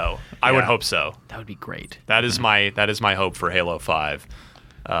fight? hope so. I would hope so. That would be great. That is my hope for Halo 5.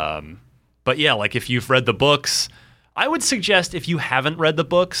 But yeah, like if you've read the books, I would suggest if you haven't read the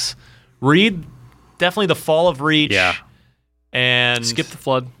books, read definitely The Fall of Reach. Yeah. And Skip the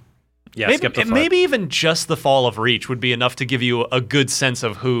Flood. Yeah, maybe, skip the flood. maybe even just The Fall of Reach would be enough to give you a good sense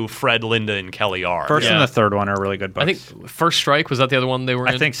of who Fred, Linda, and Kelly are. First and the third one are really good books. I think First Strike, was that the other one they were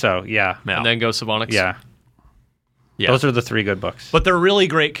in? I think so, yeah. And then Ghost of Onyx? Yeah. Those are the 3 good books. But they're really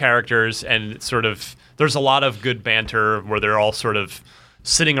great characters, and it's sort of there's a lot of good banter where they're all sort of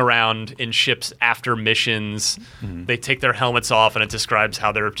sitting around in ships after missions. They take their helmets off, and it describes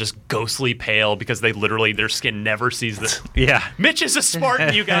how they're just ghostly pale because they literally their skin never sees the. Yeah. Mitch is a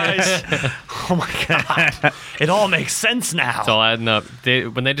Spartan, you guys. Oh my god, it all makes sense now. It's all adding up.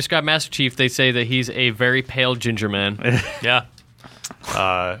 When they describe Master Chief, they say that he's a very pale ginger man. Yeah.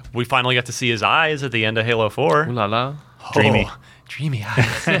 We finally got to see his eyes at the end of Halo 4. Ooh la la. Dreamy. Dreamy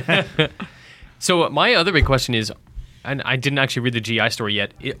eyes. So my other big question is, and I didn't actually read the GI story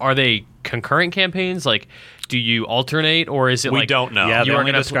yet, are they concurrent campaigns? Like, do you alternate, or is it We like... don't know. Yeah, they you are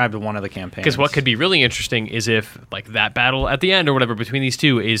only gonna described one of the campaigns. Because what could be really interesting is if, like, that battle at the end or whatever between these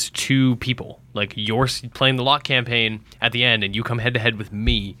two is 2 people. Like, you're playing the Locke campaign at the end, and you come head-to-head with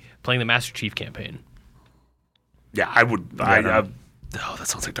me playing the Master Chief campaign. Yeah, I would. Oh, that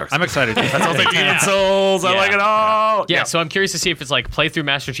sounds like Dark Souls. I'm excited. That sounds like Demon Souls. I like it all. Yeah, so I'm curious to see if it's like play through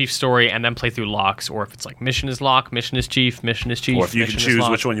Master Chief's story and then play through Locke's, or if it's like mission is Locke, mission is Chief, mission is Chief. Or if you can mission is choose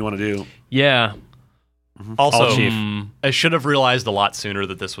Locke. which one you want to do. Yeah. Also, Chief. I should have realized a lot sooner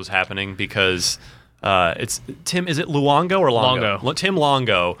that this was happening because it's Tim. Is it Luongo or Longo? Longo. Tim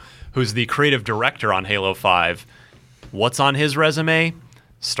Longo, who's the creative director on Halo 5. What's on his resume?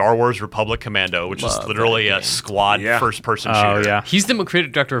 Star Wars Republic Commando, which is literally a squad first-person shooter. Oh, yeah. He's the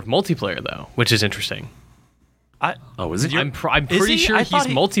creative director of multiplayer, though, which is interesting. Is he? I'm pretty sure he's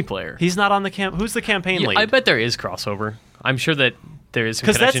multiplayer. He's not on the camp. Who's the campaign lead? I bet there is crossover. I'm sure that there is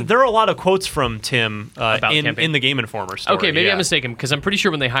because connection. there are a lot of quotes from Tim campaign. in the Game Informer story. Okay, maybe yeah. I'm mistaken, because I'm pretty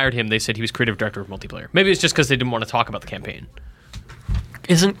sure when they hired him, they said he was creative director of multiplayer. Maybe it's just because they didn't want to talk about the campaign.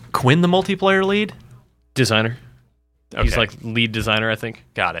 Isn't Quinn the multiplayer lead? Designer. Okay. He's like lead designer, I think.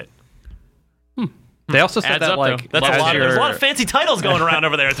 Got it. They also said Adds that up, like though. That's as a lot. There's a you're- lot of fancy titles going around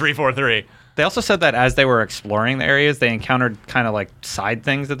over there at 343. They also said that as they were exploring the areas, they encountered kind of like side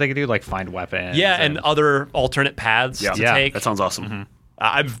things that they could do, like find weapons. Yeah, and other alternate paths to take. That sounds awesome.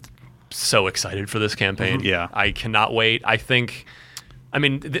 I'm so excited for this campaign. Yeah. I cannot wait. I think,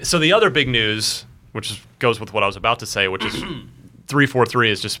 so the other big news, which goes with what I was about to say, which is 343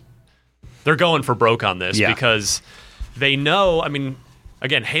 is just, they're going for broke on this because they know,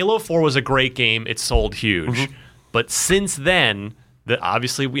 again, Halo 4 was a great game. It sold huge. But since then,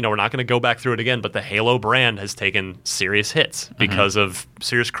 obviously, we're not going to go back through it again, but the Halo brand has taken serious hits because of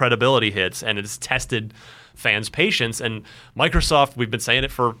serious credibility hits, and it's tested fans' patience. And Microsoft, we've been saying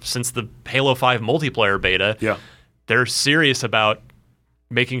it since the Halo 5 multiplayer beta. Yeah. They're serious about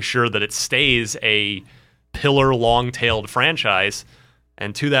making sure that it stays a pillar, long-tailed franchise.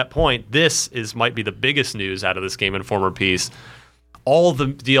 And to that point, might be the biggest news out of this Game Informer piece. All the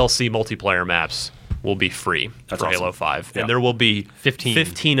DLC multiplayer maps will be free for awesome. Halo 5. Yeah. And there will be 15.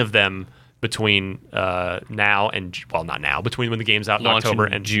 15 of them between now and, well, not now, between when the game's out in Launch in October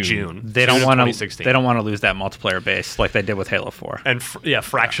and June. June. They don't June of want 2016. to. They don't want to lose that multiplayer base like they did with Halo 4. And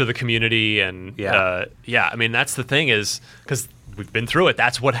fracture the community. And that's the thing is, because we've been through it,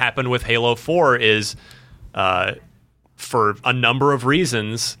 that's what happened with Halo 4 is for a number of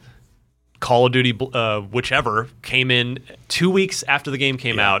reasons, Call of Duty, whichever, came in 2 weeks after the game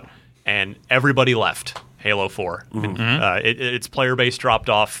came out, and everybody left Halo 4. Its player base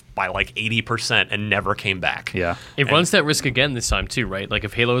dropped off by like 80% and never came back. Yeah. It runs that risk again this time, too, right? Like,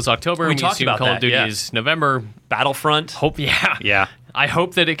 if Halo is October and we talked assume about Call that, of Duty yeah. is November, Battlefront. Yeah. I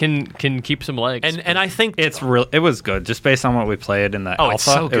hope that it can keep some legs. And I think It was good just based on what we played in the alpha. it's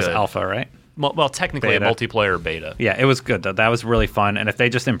so It was good. alpha, right? well, technically Beta. a multiplayer beta. Yeah, it was good though. That was really fun. And if they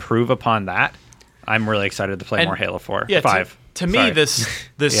just improve upon that, I'm really excited to play And- more Halo 4. Yeah, 5. To me, Sorry. this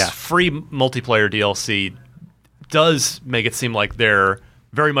Yeah. free multiplayer DLC does make it seem like they're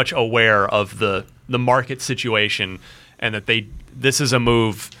very much aware of the market situation, and that this is a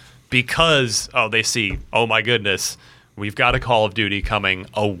move because they see, oh my goodness, we've got a Call of Duty coming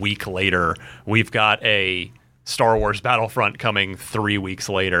a week later. We've got a Star Wars Battlefront coming 3 weeks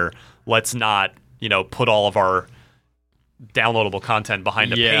later. Let's not, put all of our downloadable content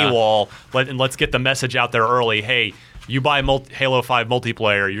behind a paywall. Let's get the message out there early. Hey, you buy Halo 5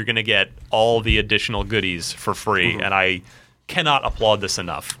 multiplayer, you're going to get all the additional goodies for free. And I cannot applaud this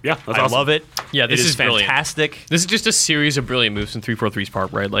enough. Yeah, that's I awesome. love it. Yeah, this it is brilliant. fantastic. This is just a series of brilliant moves in 343's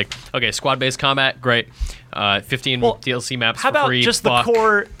part, right? Like, okay, squad-based combat, great. 15 DLC maps How for about free. just Buck, the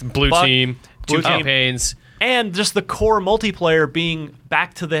core Blue Buck, Team, Blue 2 Team. campaigns. And just the core multiplayer being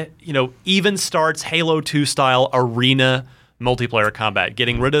back to the, even starts Halo 2 style arena multiplayer combat,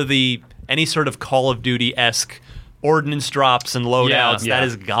 getting rid of any sort of Call of Duty-esque ordnance drops and loadouts. Yeah. That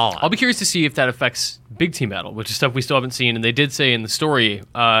is gone. I'll be curious to see if that affects big team battle, which is stuff we still haven't seen. And they did say in the story,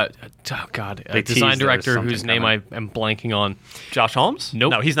 They design teased there director was whose something name I am blanking on. Josh Holmes?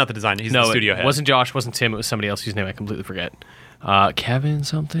 Nope. No, he's not the designer. He's No, the studio it head. wasn't Josh, wasn't Tim. It was somebody else whose name I completely forget. Kevin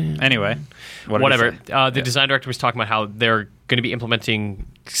something? Anyway, Whatever. The design director was talking about how they're going to be implementing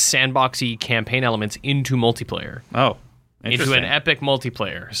sandboxy campaign elements into multiplayer. Oh, Into interesting. an epic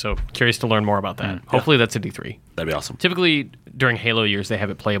multiplayer. So curious to learn more about that. Hopefully that's a D3. That'd be awesome. Typically during Halo years they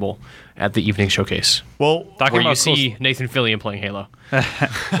have it playable at the evening showcase. Well, Talking Where you about cool see Nathan Fillion playing Halo.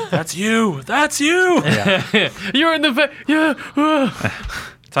 That's you. That's you. You're in the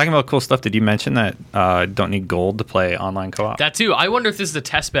Talking about cool stuff, did you mention that don't need gold to play online co-op? that too. I wonder if this is a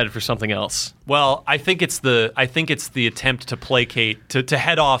test bed for something else. Well, I think it's the attempt to placate to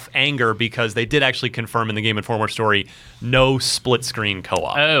head off anger, because they did actually confirm in the Game Informer story no split screen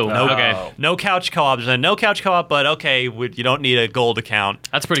co-op. Oh, no, okay. No couch co-op. There's no couch co-op, but okay, you don't need a gold account.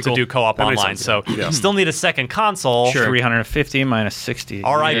 That's pretty to cool. do co-op That makes online. sense, So yeah. still need a second console. 350 minus 60.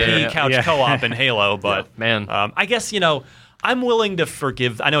 R.I.P. Yeah. couch Yeah. co-op in Halo, but Man. I guess I'm willing to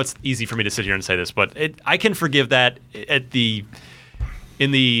forgive. I know it's easy for me to sit here and say this, but I can forgive that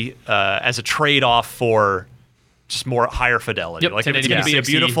as a trade-off for just more higher fidelity. Yep, Like if it's going to be a 1080p,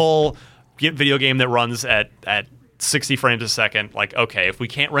 beautiful video game that runs at 60 frames a second, like okay, if we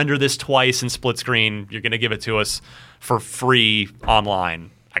can't render this twice in split screen, you're going to give it to us for free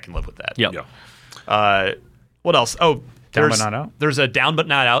online. I can live with that. Yep. Yeah. What else? Oh. Down There's, but not out? there's a down but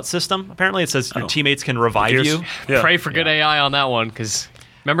not out system. Apparently, it says your teammates can revive Gears. you. Yeah. Pray for good AI on that one, because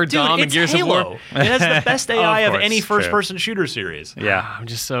remember Dude, Dom and it's Gears Halo. of War? It has the best AI of course, any true. first-person shooter series. Yeah. I'm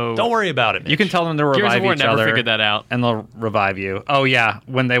just so... Don't worry about it. You can Mitch. tell them to Gears of revive War each never other. figured that out. And they'll revive you. Oh, yeah.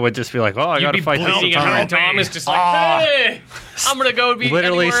 When they would just be like, oh, I You'd got be to fight this bleeding, and tunnel. Dom is just like, hey, I'm going to go be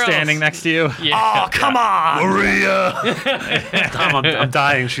Literally anywhere standing else. next to you. Yeah. Oh, come on, Maria. Tom, I'm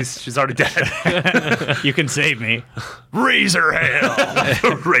dying. She's already dead. You can save me. Razor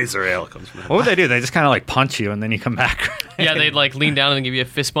Hail. Razor Ale comes from What would they do? They just kind of like punch you and then you come back. Yeah, they'd like lean down and give you a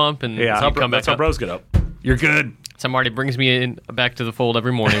fist bump, and Yeah. you come back That's how up. bros get up. You're good. So Marty brings me in back to the fold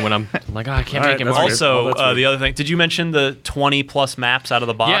every morning when I'm like, oh, I can't All make right, it. that's Marty. weird. Also, Well, that's weird. the other thing, did you mention the 20-plus maps out of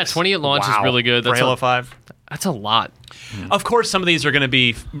the box? Yeah, 20 at launch is Wow. really good. For That's Halo a- 5. That's a lot. Of course, some of these are going to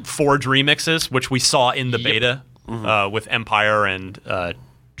be Forge remixes, which we saw in the beta with Empire and...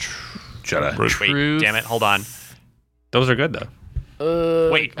 Jedi. wait, Truth. damn it, hold on. Those are good, though.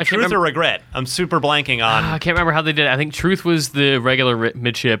 Wait, I can't Truth remember- or Regret? I'm super blanking on... I can't remember how they did it. I think Truth was the regular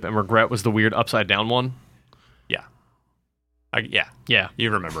midship, and Regret was the weird upside down one. yeah. Yeah.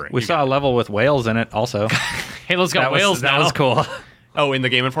 You remember it. We You saw a level with whales in it also. Halo's got That whales was, that now. was cool. Oh, in the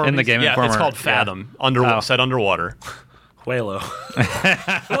Game Informer? In the Game yeah, Informer, it's called yeah. Fathom. Oh. Set underwater. Whalo.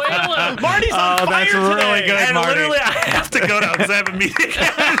 Marty's on Oh, fire that's really today. good, And Marty. literally, I have to go now because I have a meeting.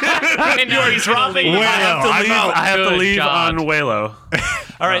 And now he's dropping. I have to Good leave God. on Whalo.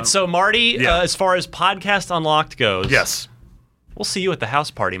 All right, so Marty, yeah. as far as Podcast Unlocked goes, Yes. we'll see you at the house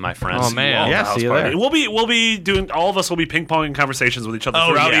party, my friends. Oh, man. Yeah, House see you party. there. We'll be doing, all of us will be ping-ponging conversations with each other Oh,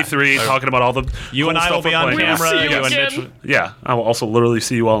 throughout yeah. E3, talking about all the You cool and I stuff will be we're on playing. camera. see you You and again. Mitch. Yeah, I will also literally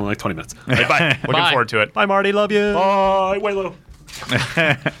see you all in like 20 minutes. Hey, bye. Looking Bye. forward to it. Bye, Marty. Love you. Bye, Whalo.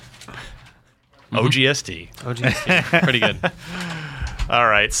 OGST. Oh, geez. Yeah, pretty good. All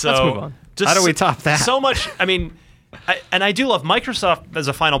right, so Let's move on. just How do we top that? So much. I mean, I do love Microsoft as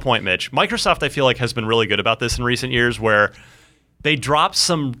a final point, Mitch. Microsoft, I feel like, has been really good about this in recent years, where they drop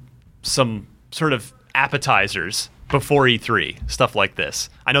some sort of appetizers before E3, stuff like this.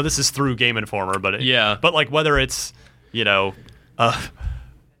 I know this is through Game Informer, but Yeah. but like whether it's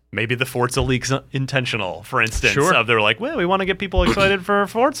maybe the Forza leak's intentional, for instance. Sure. They're like, well, we want to get people excited for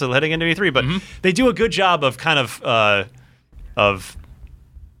Forza heading into E3, but they do a good job of kind of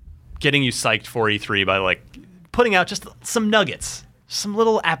getting you psyched for E3 by like putting out just some nuggets, some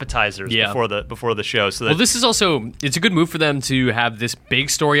little appetizers Yeah. before the show. So that Well, this is also, it's a good move for them to have this big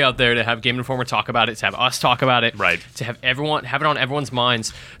story out there, to have Game Informer talk about it, to have us talk about it, Right. to have it on everyone's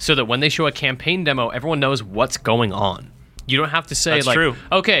minds, so that when they show a campaign demo, everyone knows what's going on. You don't have to say, That's like, true.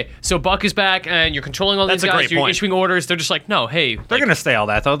 okay, so Buck is back and you're controlling all That's these a guys, great you're point. issuing orders. They're just like, no, hey, They're going to say all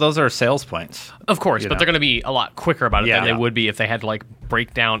that, though. Those are sales points. of course, You but know. they're going to be a lot quicker about it Yeah. than they Yeah. would be if they had to like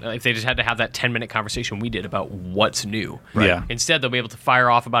break down, if they just had to have that 10-minute conversation we did about what's new. Right. Yeah. Instead, they'll be able to fire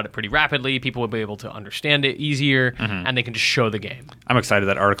off about it pretty rapidly. People will be able to understand it easier, and they can just show the game. I'm excited.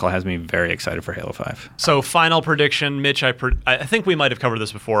 That article has me very excited for Halo 5. So, final prediction, Mitch. I think we might have covered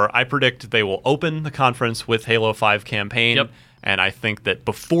this before. I predict they will open the conference with Halo 5 campaign. Yep. And I think that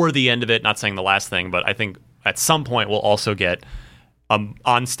before the end of it, not saying the last thing, but I think at some point we'll also get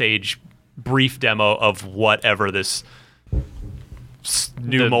on-stage brief demo of whatever this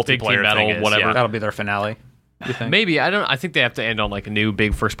new The big multiplayer team battle, thing is. whatever. Yeah. That'll be their finale. You think? Maybe I think they have to end on like a new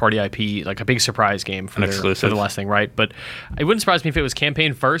big first party IP, like a big surprise game for, An for exclusive. the last thing, right? But it wouldn't surprise me if it was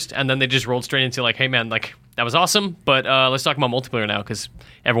campaign first, and then they just rolled straight into like, hey man, like that was awesome, but let's talk about multiplayer now because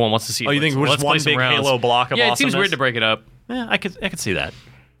everyone wants to see. Oh, you think we're just one big Halo block of Yeah, it seems awesomeness? weird to break it up. Yeah, I could see that.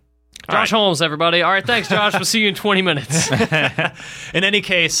 Josh Holmes, everybody. All right, thanks, Josh. We'll see you in 20 minutes. In any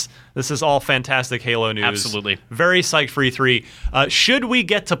case, this is all fantastic Halo news. Absolutely. Very psyched for E3. Should we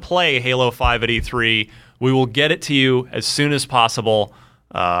get to play Halo 5 at E3, we will get it to you as soon as possible.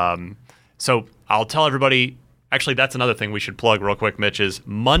 So I'll tell everybody, actually, that's another thing we should plug real quick, Mitch, is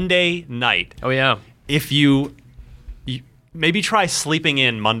Monday night. Oh, yeah. If you maybe try sleeping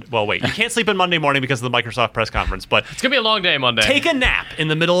in well, wait, you can't sleep in Monday morning because of the Microsoft press conference, but It's going to be a long day Monday. take a nap in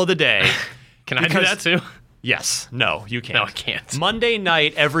the middle of the day. Can I do that too? Yes. No, you can't. No, I can't. Monday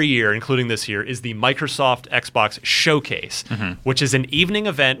night every year, including this year, is the Microsoft Xbox Showcase, which is an evening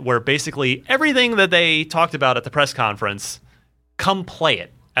event where basically everything that they talked about at the press conference, come play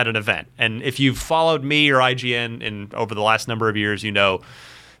it at an event. And if you've followed me or IGN over the last number of years, you know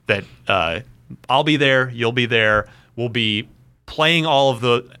that I'll be there, you'll be there, we'll be playing all of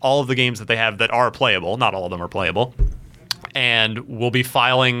the games that they have that are playable. Not all of them are playable. And we'll be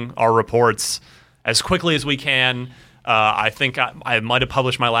filing our reports as quickly as we can. I think I might have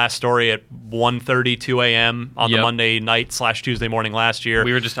published my last story at 1:30, 2 a.m. on the Yep. Monday night / Tuesday morning last year.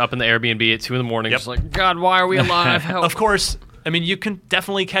 We were just up in the Airbnb at 2 in the morning, Yep. just like, God, why are we alive? Help. Of course, I mean, you can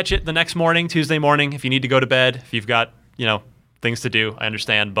definitely catch it the next morning, Tuesday morning, if you need to go to bed, if you've got, things to do, I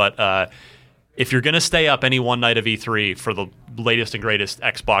understand. But if you're going to stay up any one night of E3 for the latest and greatest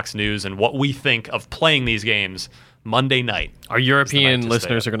Xbox news and what we think of playing these games, Monday night. Our European to stay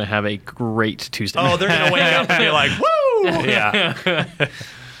listeners up. are going to have a great Tuesday. Oh, they're going to wake up and be like, woo! Yeah.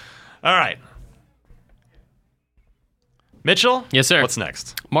 All right. Mitchell? Yes, sir. What's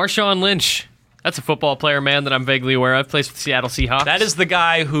next? Marshawn Lynch. That's a football player, man, that I'm vaguely aware of. Plays for the Seattle Seahawks. That is the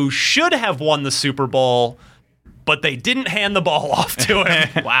guy who should have won the Super Bowl, but they didn't hand the ball off to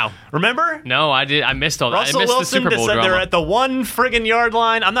him. Wow. Remember? No, I did. I missed all that. Russell I missed Wilson the Super Bowl said drama. they're at the 1 friggin' yard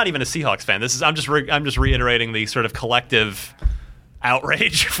line. I'm not even a Seahawks fan. I'm just reiterating the sort of collective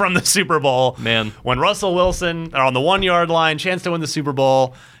outrage from the Super Bowl. Man. When Russell Wilson are on the 1 yard line, chance to win the Super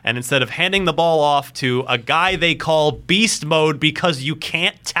Bowl, and instead of handing the ball off to a guy they call beast mode because you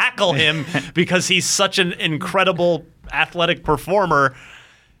can't tackle him because he's such an incredible athletic performer,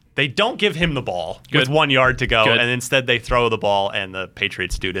 they don't give him the ball with 1 yard to go, Good. and instead they throw the ball, and the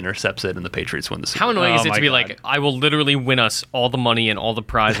Patriots dude intercepts it, and the Patriots win the Super How Bowl. annoying is it my to be God. like, I will literally win us all the money and all the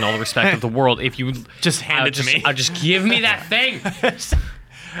prize and all the respect of the world if you Just hand it to me. Just give me that thing.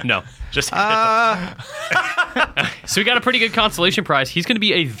 No. Just So we got a pretty good consolation prize. He's going to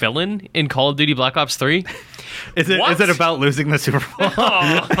be a villain in Call of Duty Black Ops 3. Is it about losing the Super Bowl?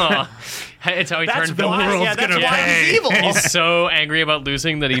 It's how he That's turned the villain. world's gonna pay. He's evil. He's so angry about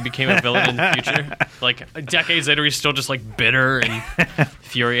losing that he became a villain in the future. Like decades later, he's still just like bitter and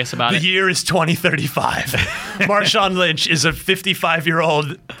furious about The it. year is 2035. Marshawn Lynch is a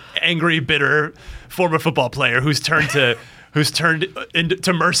 55-year-old angry, bitter former football player who's turned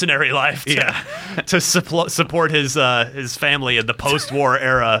into mercenary life to support his family in the post-war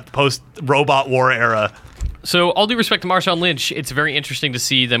era, post-robot war era. So, all due respect to Marshawn Lynch, it's very interesting to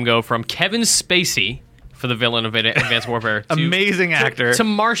see them go from Kevin Spacey for the villain of Advanced Warfare to, Amazing actor. to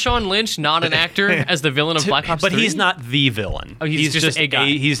Marshawn Lynch, not an actor, as the villain of Black Ops 3. But he's not the villain. Oh, he's just a guy.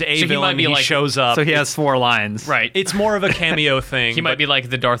 He's a So he might villain. be He like- shows up. So he has 4 lines. Right. It's more of a cameo thing. He might but be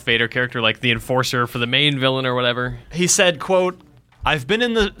like the Darth Vader character, like the enforcer for the main villain or whatever. He said, quote, "I've been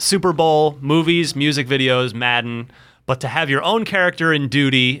in the Super Bowl, movies, music videos, Madden, but to have your own character in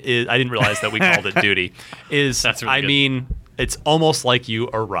Duty is, I didn't realize that we called it Duty, is, That's really I good. mean, it's almost like you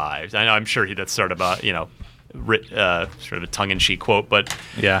arrived." I know, I'm sure that's sort of a, sort of a tongue-in-cheek quote, but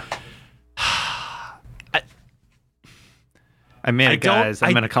Yeah. I made I it, don't- guys.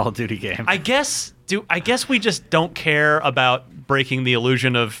 I'm in a Call of Duty game. I guess we just don't care about breaking the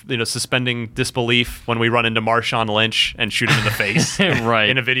illusion of suspending disbelief when we run into Marshawn Lynch and shoot him in the face Right.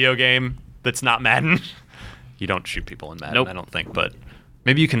 in a video game that's not Madden. You don't shoot people in Madden, Nope. I don't think, but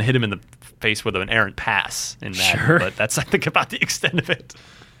maybe you can hit him in the face with an errant pass in Madden. Sure. But that's I think about the extent of it.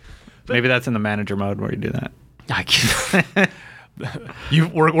 Maybe that's in the manager mode where you do that. I can't.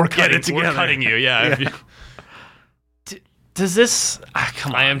 We're cutting it together. We're cutting you. Yeah. Does this?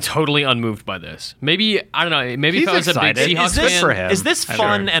 Come on. I am totally unmoved by this. Maybe I don't know. Maybe He's if I was a big excited. Seahawks Is this fan, for him. Is this fun?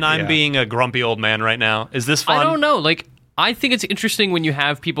 Sure. And I'm Yeah. being a grumpy old man right now. Is this fun? I don't know. Like, I think it's interesting when you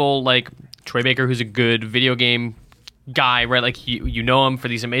have people like Troy Baker, who's a good video game guy, right? Like, you know him for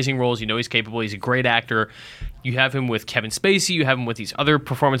these amazing roles. You know he's capable. He's a great actor. You have him with Kevin Spacey. You have him with these other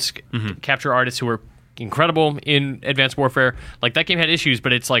performance capture artists who are incredible in Advanced Warfare. Like, that game had issues,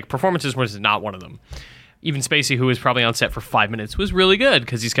 but it's like performances was not one of them. Even Spacey, who was probably on set for 5 minutes, was really good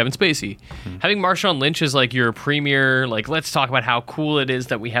because he's Kevin Spacey. Having Marshawn Lynch as like your premier, like, let's talk about how cool it is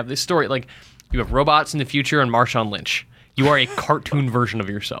that we have this story. Like, you have robots in the future and Marshawn Lynch. You are a cartoon version of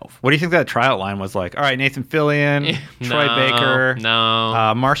yourself. What do you think that tryout line was like? All right, Nathan Fillion, Troy Baker,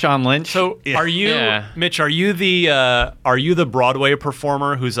 Marshawn Lynch. So are you, Yeah. Mitch? Are you the Broadway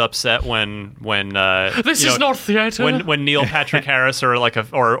performer who's upset when This is not theater. when Neil Patrick Harris or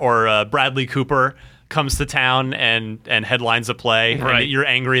or Bradley Cooper comes to town and headlines a play, Right. and you're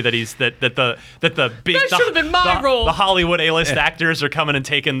angry that he's that the big That should have been my role. The Hollywood A-list actors are coming and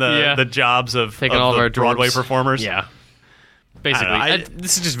taking the jobs of Taking all of the our Broadway jobs. performers. Yeah. Basically, I don't know,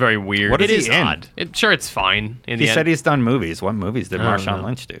 this is just very weird. What is It he is in? odd. Sure, it's fine. In He the said end. he's done movies. What movies did don't Marshawn know.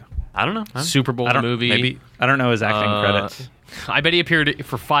 Lynch do? I don't know. Super Bowl I don't- movie. Maybe I don't know his acting credits. I bet he appeared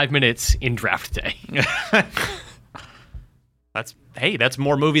for 5 minutes in Draft Day. that's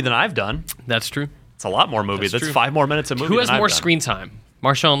more movie than I've done. That's true. It's a lot more movie. That's That's true. 5 more minutes of movie. Who has than I've more done. screen time,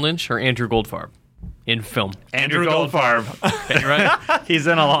 Marshawn Lynch or Andrew Goldfarb in film? Andrew Goldfarb. Right? He's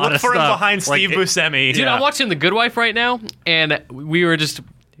in a lot Look of for stuff. him behind Like, Steve Buscemi. Dude, I'm watching The Good Wife right now, and we were just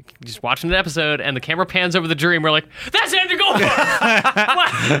watching the episode, and the camera pans over the jury, and we're like, "That's Andrew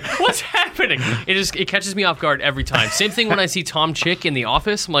Goldfarb! What's happening?" It catches me off guard every time. Same thing when I see Tom Chick in The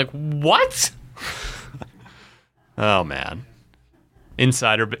Office. I'm like, "What?" Oh man,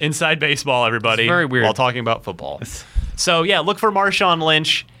 inside baseball, everybody. It's very weird. While talking about football. So yeah, look for Marshawn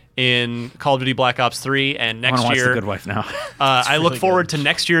Lynch in Call of Duty Black Ops 3, and I want next to watch year. The Good Wife now. I look forward to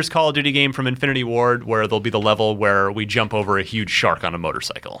next year's Call of Duty game from Infinity Ward, where there'll be the level where we jump over a huge shark on a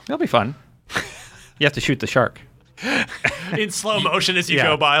motorcycle It'll be fun. You have to shoot the shark. in slow motion as you Yeah.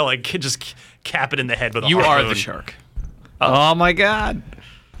 go by, like just cap it in the head with a You are harpoon. the shark. Oh my God.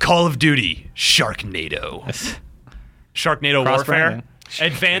 Call of Duty Sharknado. Sharknado Warfare. Cross-branding.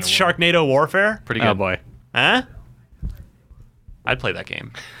 Advanced Sharknado Warfare. Pretty good. Oh boy. Huh? I'd play that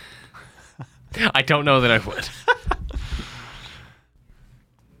game. I don't know that I would.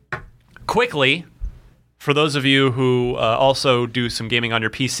 Quickly, for those of you who also do some gaming on your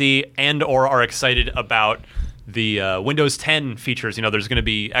PC and or are excited about the Windows 10 features, there's going to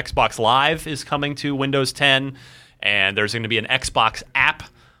be Xbox Live is coming to Windows 10, and there's going to be an Xbox app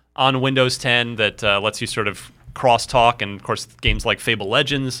on Windows 10 that lets you sort of cross-talk, and of course games like Fable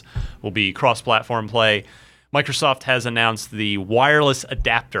Legends will be cross-platform play. Microsoft has announced the wireless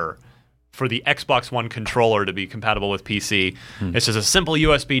adapter for the Xbox One controller to be compatible with PC. It's just a simple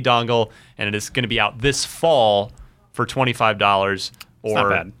USB dongle, and it is going to be out this fall for $25. Or not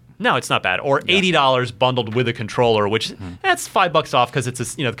bad. No, it's not bad. Or $80 bundled with a controller, which that's $5 off because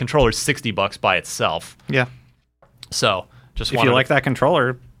it's the controller's $60 by itself. Yeah. So just If wanted you like that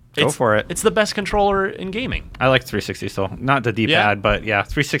controller, go for it. It's the best controller in gaming. I like 360 still. Not the D-pad, Yeah? but yeah,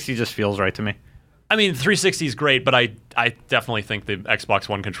 360 just feels right to me. I mean, 360 is great, but I definitely think the Xbox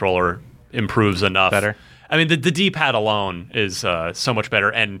One controller improves enough. Better. I mean, the D-pad alone is so much better.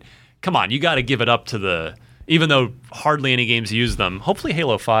 And come on, you got to give it up to even though hardly any games use them. Hopefully,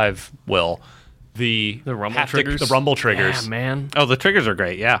 Halo 5 will. The rumble triggers. the rumble triggers. Yeah, man. Oh, the triggers are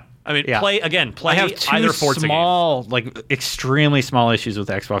great. Yeah. I mean, Yeah. play I have two either Forza game. small, extremely small issues with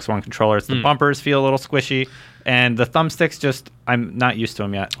the Xbox One controller. It's the bumpers feel a little squishy, and the thumbsticks I'm not used to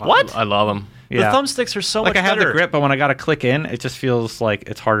them yet. What? I love them. The thumbsticks are so much I have better. the grip, but when I got to click in, it just feels like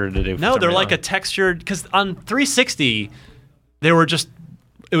it's harder to do. for No, some they're reason. like a textured, because on 360, it was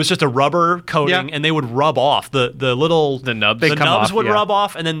just a rubber coating, Yeah. and they would rub off the little The nubs. The They come nubs off, would yeah. rub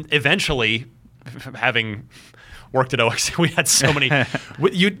off, and then eventually, having worked at OXC, we had so many.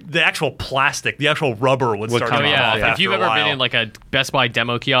 The actual plastic, the actual rubber would start come to Oh come yeah, off if after you've a ever been while. in like a Best Buy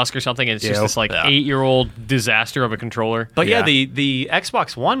demo kiosk or something, and it's just Yeah. this like Yeah. 8-year-old disaster of a controller. But yeah, Yeah. the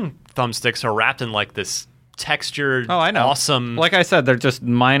Xbox One thumbsticks are wrapped in like this textured, Oh, I know. awesome. Like I said, they're just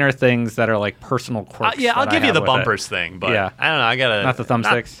minor things that are like personal quirks. yeah, I'll that I give you have the with it. bumpers thing, but Yeah. I don't know. I gotta Not the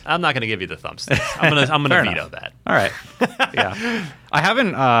thumbsticks? I'm not gonna give you the thumbsticks. I'm gonna Fair veto enough. that. All right. Yeah. I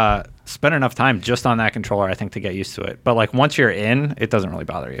haven't spent enough time just on that controller, I think, to get used to it. But like once you're in, it doesn't really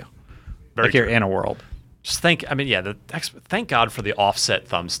bother you. Very like you're true. in a world. Just thank God for the offset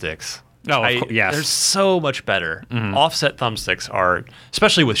thumbsticks. Oh, of yes. They're so much better. Offset thumbsticks are,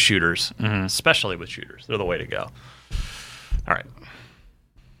 especially with shooters, especially with shooters, they're the way to go. All right.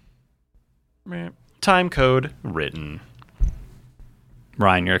 Time code written.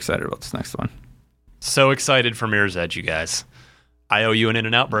 Ryan, you're excited about this next one. So excited for Mirror's Edge, you guys. I owe you an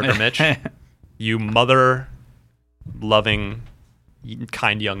In-N-Out burger, Mitch. You mother-loving,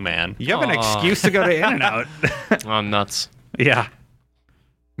 kind young man. You have an excuse to go to In-N-Out. I'm nuts. Yeah.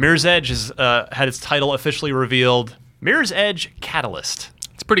 Mirror's Edge has had its title officially revealed. Mirror's Edge Catalyst,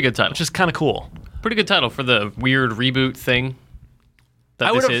 It's a pretty good title. which is kind of cool. Pretty good title for the weird reboot thing that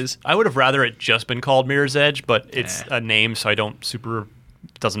I this would is. I would have rather it just been called Mirror's Edge, but it's a name, so I don't super.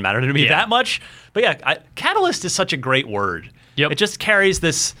 Doesn't matter to me Yeah. that much. But yeah, Catalyst is such a great word. Yep. It just carries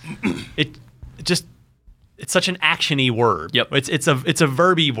this. It's such an actiony word. Yep. It's a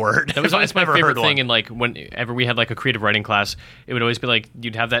verby word. That was always I've my never favorite heard thing. one. And like whenever we had like a creative writing class, it would always be like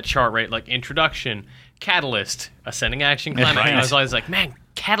you'd have that chart, right? Like introduction, catalyst, ascending action, climax. Right. And I was always like, man,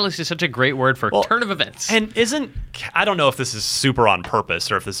 catalyst is such a great word for Well, turn of events. And I don't know if this is super on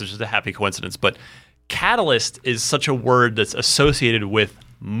purpose or if this is just a happy coincidence, but catalyst is such a word that's associated with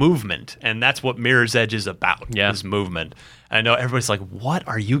movement, and that's what Mirror's Edge is about. Yeah. Is movement. And I know everybody's like, "What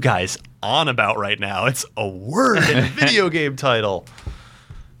are you guys on about right now?" It's a word in a video game title.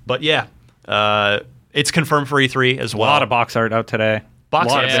 But yeah, it's confirmed for E3 as A well. lot of box art out today. box a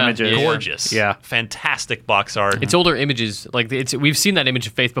lot art, of images. gorgeous, Yeah. fantastic box art. It's older images. Like we've seen that image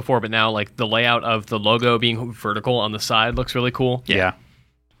of Faith before, but now like the layout of the logo being vertical on the side looks really cool. Yeah.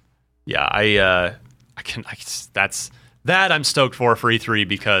 Yeah, I'm stoked for E3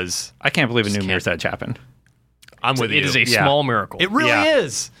 because I can't believe a new Just Mirror's can't- Edge happened. I'm with you. It is a Yeah. small miracle. It really Yeah.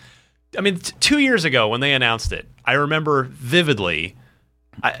 is. I mean, 2 years ago when they announced it, I remember vividly.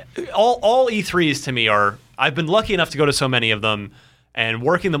 All E3s to me are. I've been lucky enough to go to so many of them and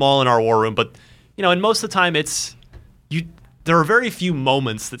working them all in our war room. But and most of the time it's you. There are very few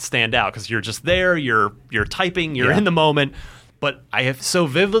moments that stand out because you're just there. You're typing. You're Yeah. in the moment. But I have so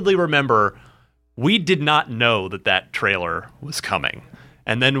vividly remember we did not know that trailer was coming,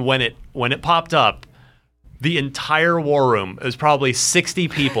 and then when it popped up. The entire war room is probably 60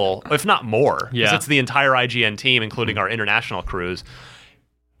 people, if not more. 'Cause Yeah. it's the entire IGN team, including our international crews,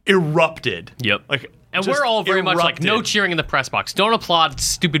 erupted. Yep. Like, And just we're all very much like, erupted. no cheering in the press box. Don't applaud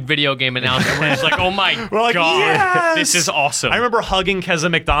stupid video game announcement. We're just like, oh my We're like, god, yes! this is awesome. I remember hugging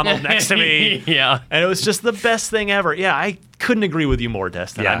Keza McDonald next to me. Yeah. And it was just the best thing ever. Yeah, I couldn't agree with you more,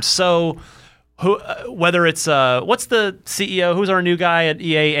 Destin. Yeah. I'm so. Whether it's. What's the CEO? Who's our new guy at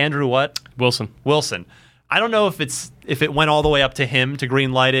EA? Andrew what? Wilson. I don't know if it went all the way up to him to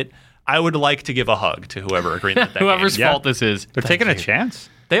greenlight it. I would like to give a hug to whoever greenlit that Whoever's game. fault this is. They're taking a chance.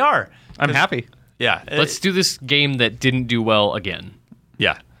 They are. I'm happy. Yeah. Let's do this game that didn't do well again.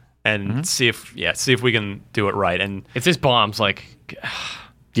 Yeah. And see if we can do it right. And If this bombs, like,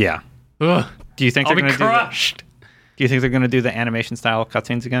 Yeah. ugh, Do you think I'll they're be going to do that? crushed. Do you think they're going to do the animation style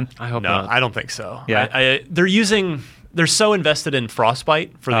cutscenes again? I hope no, not. I don't think so. Yeah. They're so invested in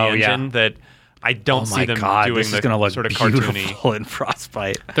Frostbite for the Oh, yeah. engine that I don't see them doing this the is going to look sort of beautiful cartoony. in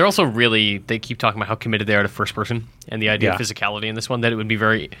Frostbite. They're also they keep talking about how committed they are to first person and the idea of Yeah. physicality in this one, that it'd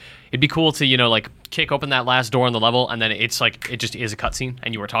be cool to, like kick open that last door on the level and then it's like, it just is a cutscene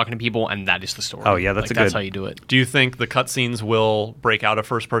and you are talking to people and that is the story. Oh, yeah, that's that's good. how you do it. Do you think the cutscenes will break out of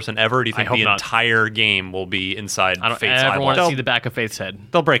first person ever? Or do you think hope the not. entire game will be inside I don't Fate's ever want to eyeball? see the back of Faith's head.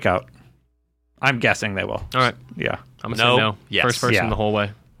 They'll break out. I'm guessing they will. All right. Yeah. I'm going to No. say no. Yes. First person Yeah. the whole way.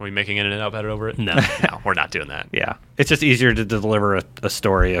 Are we making an In-N-Out bet over it? No. No, we're not doing that. Yeah. It's just easier to deliver a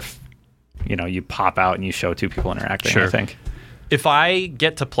story if, you pop out and you show two people interacting, I Sure. think. If I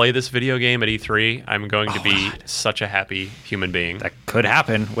get to play this video game at E3, I'm going to be such a happy human being. That could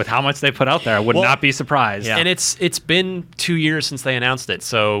happen with how much they put out there. I would Well, not be surprised. And it's been 2 years since they announced it,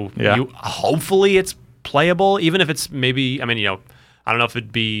 so Yeah. hopefully it's playable, even if it's maybe. I mean, I don't know if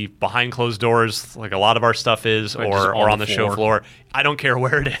it'd be behind closed doors like a lot of our stuff is, Or just or on on the the show floor. I don't care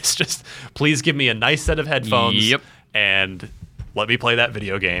where it is. Just please give me a nice set of headphones Yep. and let me play that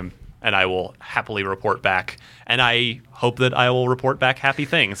video game. and I will happily report back. And I hope that I will report back happy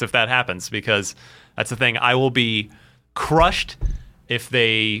things if that happens, because that's the thing. I will be crushed if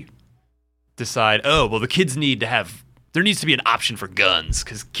they decide, oh, well, the kids there needs to be an option for guns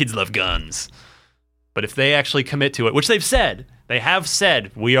because kids love guns. But if they actually commit to it, which they have said,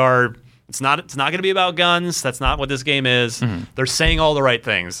 it's not going to be about guns. That's not what this game is. Mm-hmm. They're saying all the right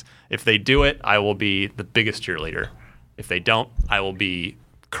things. If they do it, I will be the biggest cheerleader. If they don't, I will be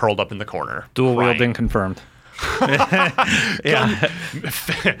curled up in the corner. Dual crying. wielding confirmed.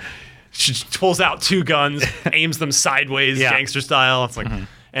 She pulls out 2 guns, aims them sideways, gangster style. It's like,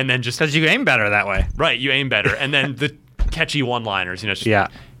 and then just because you aim better that way. Right, you aim better, and then the catchy one-liners.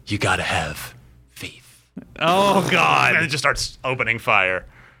 You gotta have faith. Oh God! And it just starts opening fire.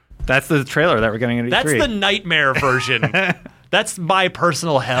 That's the trailer that we're getting at E3. That's the nightmare version. That's my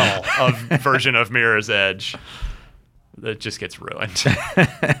personal hell version of Mirror's Edge. That just gets ruined.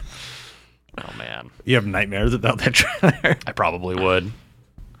 Oh man, you have nightmares about that trailer. I probably would.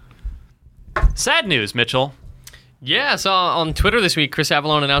 Sad news, Mitchell. Yeah, so on Twitter this week, Chris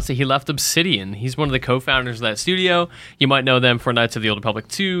Avellone announced that he left Obsidian. He's one of the co-founders of that studio. You might know them for Knights of the Old Republic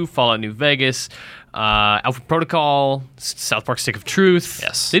 2, Fallout New Vegas, Alpha Protocol, South Park Stick of Truth.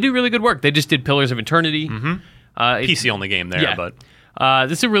 Yes. They do really good work. They just did Pillars of Eternity. PC-only game there, but...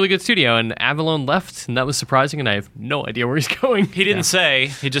 this is a really good studio, and Avellone left, and that was surprising, and I have no idea where he's going. He didn't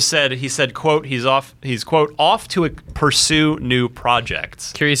say. He just said, quote, he's quote, off to pursue new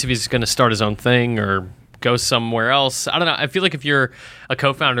projects. Curious if he's going to start his own thing or go somewhere else. I don't know. I feel like if you're a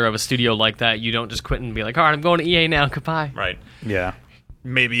co-founder of a studio like that, you don't just quit and be like, all right, I'm going to EA now. Goodbye. Right. Yeah.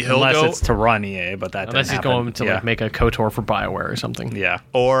 Maybe he'll Unless go. it's to run EA, but that unless he's happen. going to like make a KOTOR for BioWare or something. Yeah.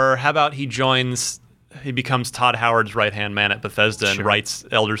 Or how about he becomes Todd Howard's right-hand man at Bethesda and writes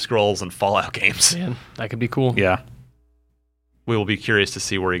Elder Scrolls and Fallout games. Man, that could be cool. Yeah. We will be curious to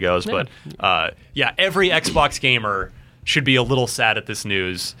see where he goes. Yeah. But every Xbox gamer should be a little sad at this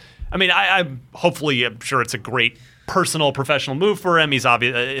news. I mean, I'm sure it's a great personal, professional move for him. He's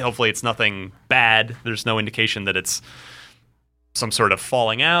hopefully it's nothing bad. There's no indication that it's some sort of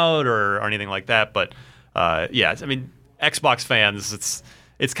falling out or anything like that. But I mean, Xbox fans,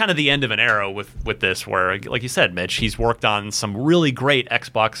 it's kind of the end of an era with this, where, like you said, Mitch, he's worked on some really great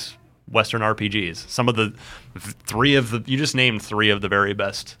Xbox Western RPGs. Some of the you just named 3 of the very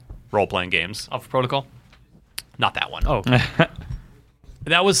best role-playing games. Alpha Protocol? Not that one. Oh.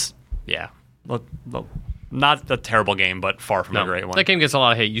 That was, not a terrible game, but far from a great one. That game gets a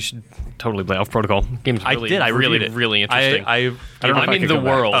lot of hate. You should totally play Alpha Protocol. Game's really, I really, reviewed it. really interesting. I don't know if I mean could the go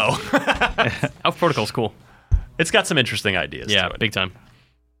back. world. Oh. Alpha Protocol's cool. It's got some interesting ideas to it. Big time.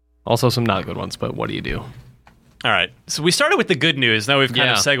 Also some not good ones, but what do you do? All right. So we started with the good news. Now we've kind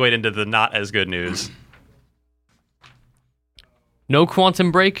of segued into the not as good news. No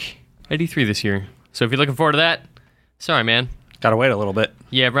Quantum Break at E3 this year. So if you're looking forward to that, sorry, man. Gotta wait a little bit.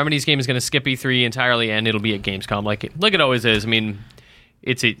 Yeah, Remedy's game is going to skip E3 entirely, and it'll be at Gamescom like it always is. I mean,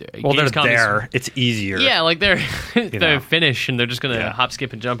 it's a Gamescom they're there. It's easier. Yeah, like they're Finnish, and they're just going to hop,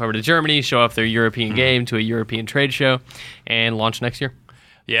 skip, and jump over to Germany, show off their European game to a European trade show, and launch next year.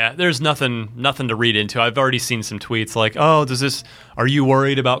 Yeah, there's nothing to read into. I've already seen some tweets like, "Oh, are you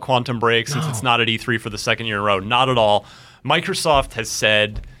worried about Quantum Break since it's not at E3 for the second year in a row?" Not at all. Microsoft has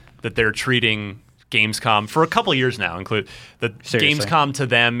said that they're treating Gamescom for a couple of years now, Gamescom to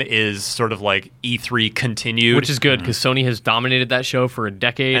them is sort of like E3 continued, which is good because Sony has dominated that show for a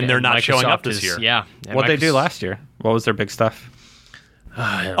decade, and they're not Microsoft showing up this year. Yeah, what they do last year? What was their big stuff?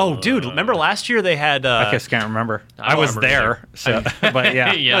 Dude, remember last year they had? I just can't remember. I was there, so but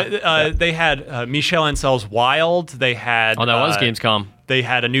yeah. They had Michel Ancel's Wild. They had. Oh, that was Gamescom. They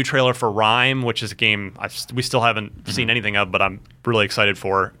had a new trailer for Rime, which is a game we still haven't seen anything of, but I'm really excited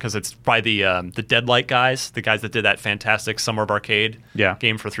for because it's by the Deadlight guys, the guys that did that fantastic Summer of Arcade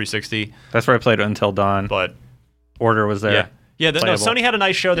game for 360. That's where I played Until Dawn. But Order was there. Yeah. Sony had a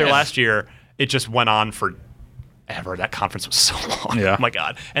nice show there last year. It just went on for ever. That conference was so long. Yeah. Oh my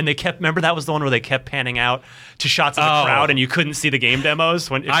god. And remember that was the one where they kept panning out to shots of the crowd and you couldn't see the game demos?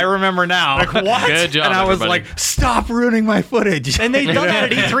 I remember now. Like, what? Good job, and I was everybody. like, stop ruining my footage. And they've done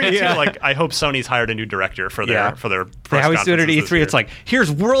that at E3 too. Like, I hope Sony's hired a new director for their press They always do it at E3. It's like, here's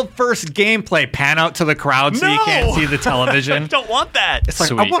world first gameplay. Pan out to the crowd so you can't see the television. I don't want that. It's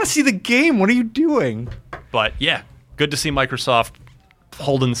like, I want to see the game. What are you doing? But yeah, good to see Microsoft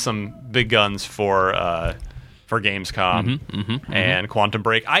holding some big guns for Gamescom and Quantum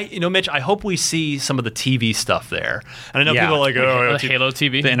Break. Mitch, I hope we see some of the TV stuff there. And I know people are like, the Halo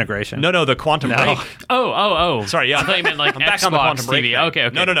TV? The integration. No, the Quantum Break. Oh. Sorry, yeah. I thought you meant like I'm back Xbox on the Quantum Break TV. thing.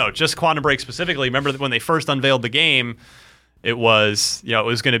 Okay. No, just Quantum Break specifically. Remember when they first unveiled the game, It was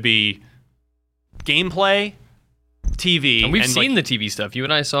going to be gameplay, TV, And we've seen the TV stuff. You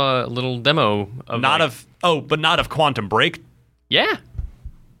and I saw a little demo of but not of Quantum Break. Yeah.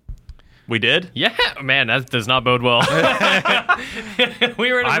 We did? Yeah, man, that does not bode well.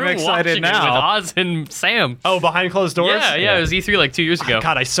 We were in a I'm room excited watching now. it with Oz and Sam. Oh, behind closed doors? Yeah, it was E3 like 2 years ago.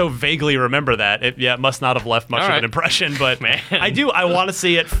 God, I so vaguely remember that. It must not have left much All of right. an impression, but Man. I want to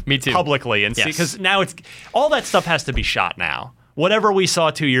see it Me too. publicly and see, Yes. because now it's all that stuff has to be shot now. Whatever we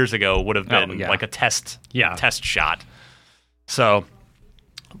saw 2 years ago would have been yeah. like a test Yeah. test shot. So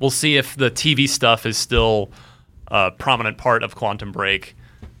we'll see if the TV stuff is still a prominent part of Quantum Break,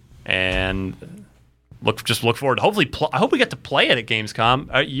 and look forward. Hopefully, I hope we get to play it at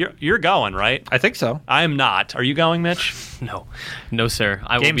Gamescom. You're going, right? I think so. I am not. Are you going, Mitch? No, sir.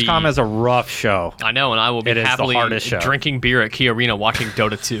 I will Gamescom be, is a rough show. I know, and I will be It is the happily hardest show. drinking beer at Key Arena watching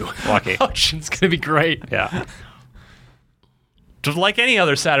Dota 2. Lucky. It's going to be great. Yeah. Just like any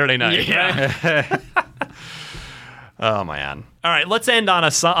other Saturday night. Yeah. Right? Oh man! All right, let's end on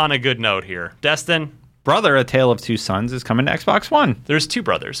a good note here. Destin, Brother, A Tale of Two Sons is coming to Xbox One. there's two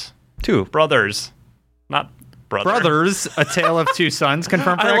brothers. Two. Brothers, not brother. Brothers, A Tale of Two Sons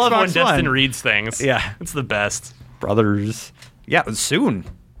confirmed for I Xbox love when One. Destin reads things. Yeah. it's the best. Brothers. Yeah, soon.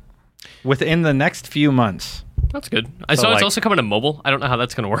 Within the next few months. That's good. I saw it's like- also coming to mobile. I don't know how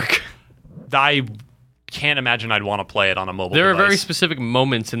that's going to work. I can't imagine I'd want to play it on a mobile. There are device. very specific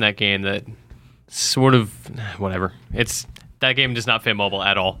moments in that game that sort of whatever. That game does not fit mobile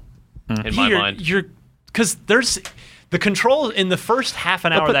at all in my mind. Because there's the control in the first half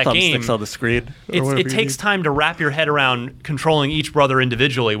an hour of that game. on the screen. It takes time to wrap your head around controlling each brother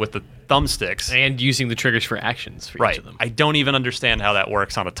individually with the thumbsticks. And using the triggers for actions for Right. each of them. I don't even understand how that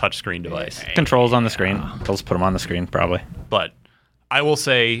works on a touchscreen device. Controls on the screen. They'll just put them on the screen, probably. But I will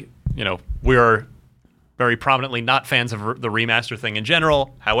say, we're very prominently not fans of the remaster thing in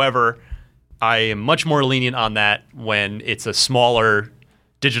general. However, I am much more lenient on that when it's a smaller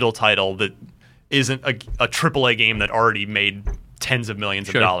digital title that isn't a AAA game that already made tens of millions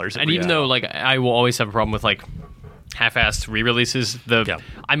of dollars. And even though I will always have a problem with half-assed re-releases,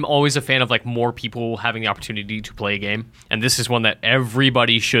 I'm always a fan of more people having the opportunity to play a game, and this is one that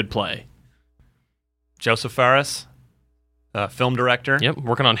everybody should play. Joseph Fares, film director. Yep,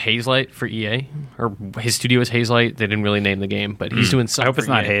 working on Hazelight for EA, or his studio is Hazelight. They didn't really name the game, but he's doing something. I hope it's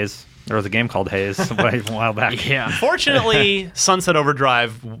for not EA. Haze. There was a game called Haze a while back. Yeah. Fortunately, Sunset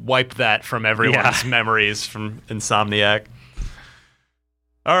Overdrive wiped that from everyone's memories from Insomniac.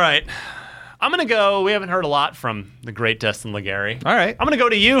 All right. I'm going to go. We haven't heard a lot from the great Destin Legary. All right. I'm going to go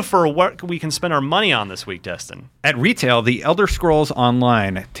to you for what we can spend our money on this week, Destin. At retail, The Elder Scrolls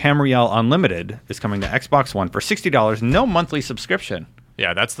Online Tamriel Unlimited is coming to Xbox One for $60, no monthly subscription.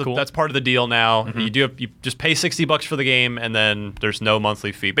 Yeah, that's part of the deal now. You just pay $60 for the game, and then there's no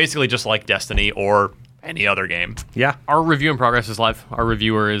monthly fee. Basically, just like Destiny or any other game. Yeah. Our review in progress is live. Our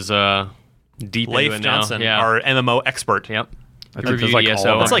reviewer is deep into Leif it now. Johnson, Yeah. our MMO expert. Yep. I He think there's reviewed like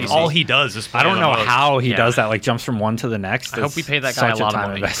ESO. all That's like Crazy. all he does is play I don't know MMOs. how he Yeah. does that, jumps from one to the next. I hope we pay that guy Such a lot of time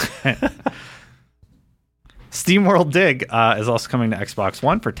money. investment. SteamWorld Dig is also coming to Xbox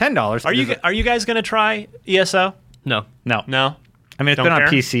One for $10. Are you guys going to try ESO? No. No. No? I mean, it's Don't been care?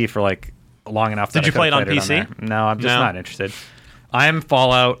 on PC for long enough. Did that you I play it on could've PC? there. No, I'm just No? not interested. I'm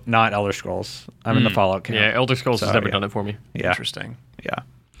Fallout, not Elder Scrolls. I'm in the Fallout camp. Yeah, Elder Scrolls has So, never yeah. done it for me. Yeah. Interesting.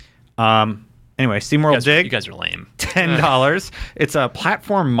 Yeah. Anyway, SteamWorld Dig. You guys are lame. $10. It's a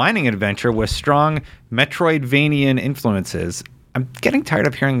platform mining adventure with strong Metroidvanian influences. I'm getting tired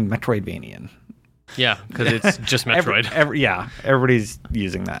of hearing Metroidvanian. Yeah, because it's just Metroid. Everybody's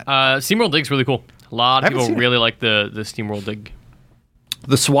using that. SteamWorld Dig's really cool. A lot I of haven't people seen it. really like the SteamWorld Dig.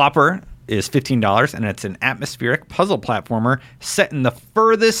 The Swapper is $15, and it's an atmospheric puzzle platformer set in the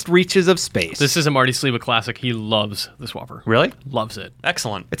furthest reaches of space. This is a Marty Sleva classic. He loves the Swapper. Really? Loves it.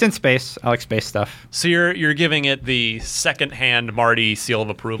 Excellent. It's in space. I like space stuff. So you're giving it the second-hand Marty seal of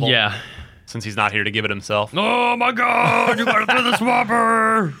approval? Yeah. Since he's not here to give it himself? Oh my God! You gotta play the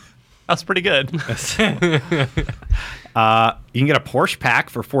Swapper. That's pretty good. You can get a Porsche pack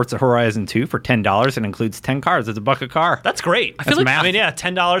for Forza Horizon 2 for $10. It includes 10 cars. It's $1 a car. That's great. feel like- I mean, yeah,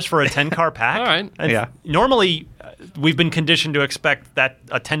 $10 for a 10-car pack. All right. And Yeah. Normally, we've been conditioned to expect that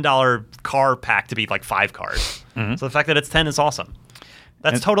a $10 car pack to be like 5 cars. Mm-hmm. So the fact that it's 10 is awesome.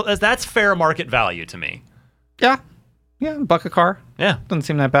 That's fair market value to me. Yeah, $1 a car. Yeah. Doesn't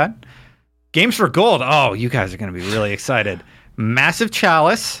seem that bad. Games for Gold. Oh, you guys are going to be really excited. Massive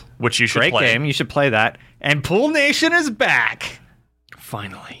Chalice. Which you should Great play. game. You should play that. And Pool Nation is back.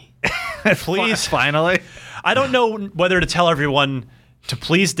 Finally. Please. Finally. I don't know whether to tell everyone to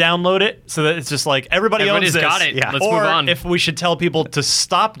please download it so that it's just like everybody's Everybody's owns this. got it. Yeah. Let's or move on. if we should tell people to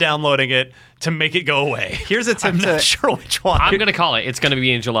stop downloading it to make it go away. Here's a tip I'm not sure which one. I'm gonna call it. It's gonna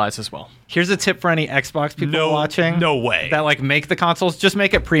be in July's as well. Here's a tip for any Xbox people watching. No way. That like make the consoles. Just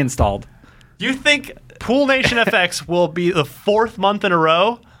make it pre-installed. You think Pool Nation FX will be the 4th month in a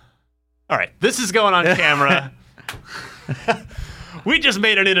row? All right, this is going on camera. We just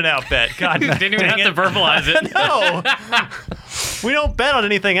made an In-N-Out bet. God, Didn't even have to verbalize it. No. We don't bet on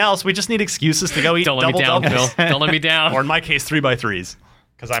anything else. We just need excuses to go eat Don't let me double down, doubles. Phil. Don't let me down. Or in my case, 3x3s.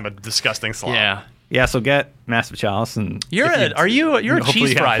 Because I'm a disgusting slob. Yeah. Yeah. So get Massive Chalice and You're a hopefully cheese you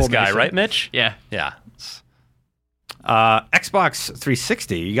have fries Full guy, Nation. right, Mitch? Yeah. Yeah. Xbox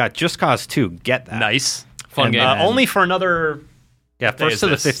 360. You got Just Cause 2. Get that. Nice. Fun And, game. Only for another Yeah. day First is to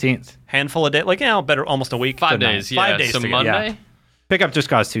the this? 15th. handful of days. Like, better almost a week. 5 to days. 9. Yeah. 5 days So to get- Monday. Yeah. Pick up Just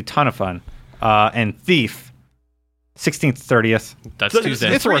Cause 2. Ton of fun. And Thief. 16th, 30th. That's The- Tuesday.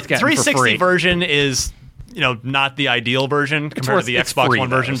 the It's worth getting for 360 free. version is, not the ideal version compared worth- to the it's Xbox free, One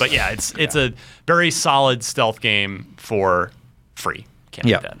version, though. but yeah, it's a very solid stealth game for free. Can't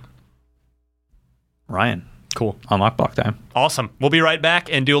beat Yep. that. Ryan. Cool. Unlock block time. Awesome. We'll be right back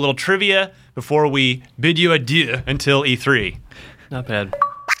and do a little trivia before we bid you adieu until E3. Not bad.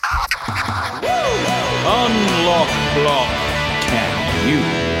 Unlock block. Can you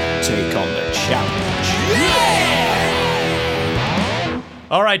take on the challenge?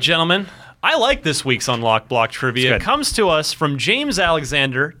 All right, gentlemen. I like this week's Unlock Block trivia. It good. comes to us from James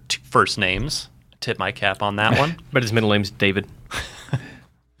Alexander, 2 first names. Tip my cap on that one. But his middle name's David.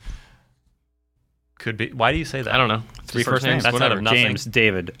 Could be. Why do you say that? I don't know. 3 first names, That's whatever. out of nothing. James,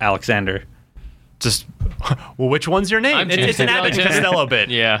 David, Alexander. Just, well, which one's your name? I'm It's James an Abbott and Alexander. Costello bit.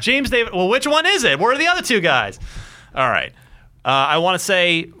 Yeah. James David. Well, which one is it? Where are the other 2 guys? All right. I want to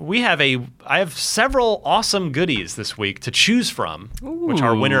say I have several awesome goodies this week to choose from, which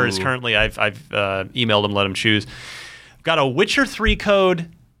our winner is currently. I've emailed him, let him choose. I've got a Witcher 3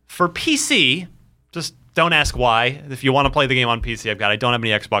 code for PC. Just don't ask why. If you want to play the game on PC, I don't have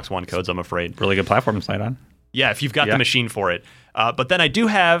any Xbox One codes, I'm afraid. Really good platform to slide on. Yeah, if you've got Yeah. the machine for it. But then I do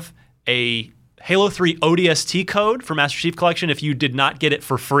have a Halo 3 ODST code for Master Chief Collection. If you did not get it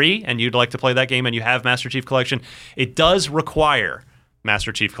for free and you'd like to play that game and you have Master Chief Collection, it does require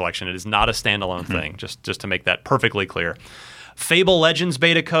Master Chief Collection. It is not a standalone thing, just to make that perfectly clear. Fable Legends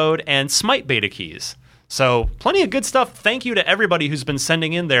beta code and Smite beta keys. So plenty of good stuff. Thank you to everybody who's been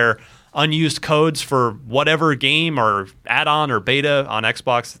sending in their unused codes for whatever game or add-on or beta on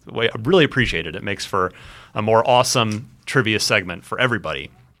Xbox. I really appreciate it. It makes for a more awesome trivia segment for everybody.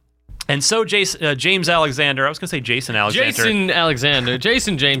 And so James Alexander, I was going to say Jason Alexander. Jason Alexander.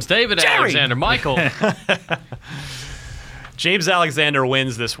 Jason James. David Alexander. Michael. James Alexander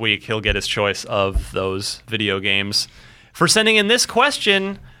wins this week. He'll get his choice of those video games. For sending in this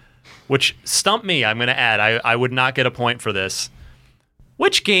question, which stumped me, I'm going to add, I would not get a point for this.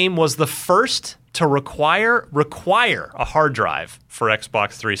 Which game was the first to require a hard drive for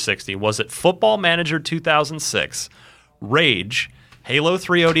Xbox 360? Was it Football Manager 2006, Rage, Halo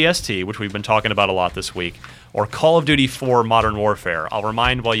 3 ODST, which we've been talking about a lot this week, or Call of Duty 4 Modern Warfare? I'll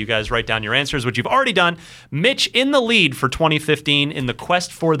remind while you guys write down your answers, which you've already done. Mitch in the lead for 2015 in the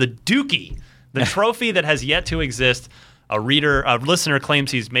quest for the Dookie, the trophy that has yet to exist. A listener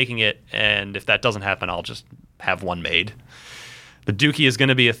claims he's making it, and if that doesn't happen, I'll just have one made. The Dookie is going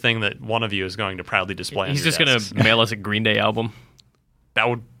to be a thing that one of you is going to proudly display. He's just going to mail us a Green Day album. I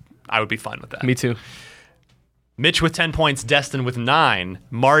would be fine with that. Me too. Mitch with 10 points, Destin with 9.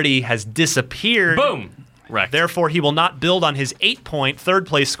 Marty has disappeared. Boom. Wrecked. Therefore, he will not build on his 8-point third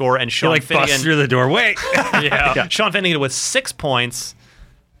place score. And He Sean busts Finnegan, through the door. Wait. Sean Finnegan with 6 points.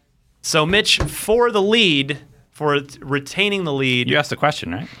 So Mitch for the lead, for retaining the lead. You asked a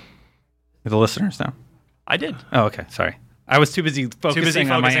question, right? The listeners know. I did. Oh, okay. Sorry. I was too busy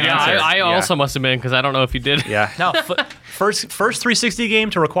focusing on my focusing on answer. I also must have been, because I don't know if you did. Yeah. Now, first 360 game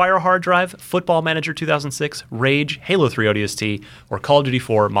to require a hard drive: Football Manager 2006, Rage, Halo 3 ODST, or Call of Duty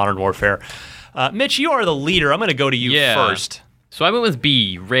 4 Modern Warfare. Mitch, you are the leader. I'm going to go to you first. So I went with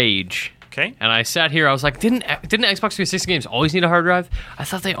B, Rage. Okay. And I sat here, I was like, didn't Xbox 360 games always need a hard drive? I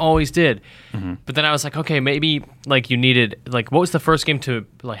thought they always did. Mm-hmm. But then I was like, okay, maybe like you needed, like, what was the first game to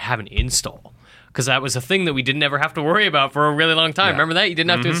like have an install? Because that was a thing that we didn't ever have to worry about for a really long time. Remember that? You didn't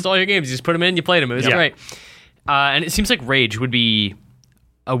have to install your games. You just put them in, you played them. It was great. And it seems like Rage would be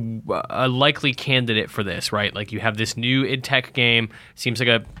a likely candidate for this, right? Like you have this new id Tech game. Seems like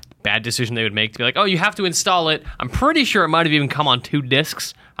a bad decision they would make to be like, oh, you have to install it. I'm pretty sure it might have even come on 2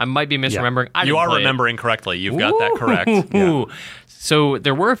 discs. I might be misremembering. I You didn't are play it. remembering correctly. You've got that correct. Ooh. So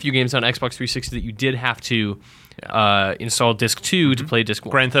there were a few games on Xbox 360 that you did have to install disc 2 to play disc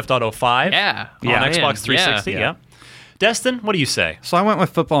 1. Grand Theft Auto 5 Yeah. on Xbox 360. Yeah. Destin, what do you say? So I went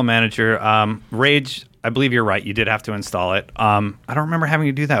with Football Manager. Rage, I believe you're right. You did have to install it. I don't remember having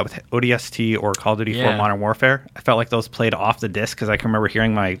to do that with ODST or Call of Duty 4 Modern Warfare. I felt like those played off the disc because I can remember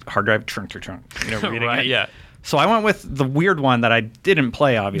hearing my hard drive reading Right, it. Yeah. So I went with the weird one that I didn't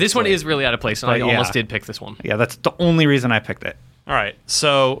play, obviously. This one is really out of place, and I But almost did pick this one. Yeah, that's the only reason I picked it. All right.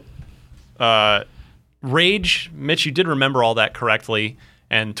 So, Rage, Mitch, you did remember all that correctly.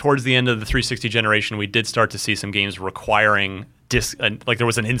 And towards the end of the 360 generation, we did start to see some games requiring disc, like there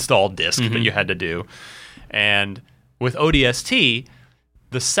was an installed disc that you had to do. And with ODST,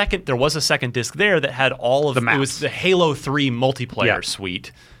 there was a second disc there that had all of maps. It was the Halo 3 multiplayer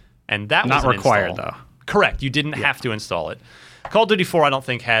suite, and that Not was required, install. though. Correct. You didn't have to install it. Call of Duty 4, I don't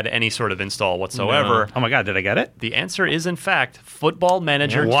think, had any sort of install whatsoever. Oh my God, did I get it? The answer is, in fact, Football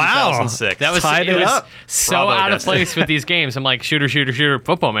Manager Wow. 2006. That was Tied it it was up. so Bravo, out of Dustin. place with these games. I'm like, shooter,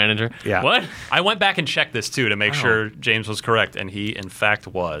 Football Manager. Yeah. What? I went back and checked this, too, to make sure James was correct, and he, in fact,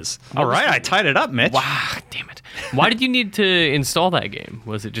 was. All right, I tied it up, Mitch. Ah, damn it. Why did you need to install that game?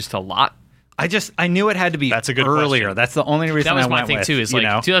 Was it just a lot? I knew it had to be That's a good earlier. question. That's the only reason That was I my went thing, with, too, is, you like,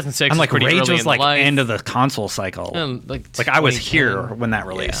 know? 2006 I'm was like, pretty Rage early was in the like life. end of the console cycle. Like I was 2010. here when that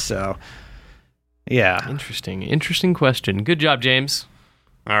released, so yeah. Interesting question. Good job, James.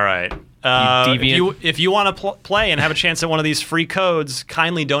 All right. deviant. If you want to play and have a chance at one of these free codes,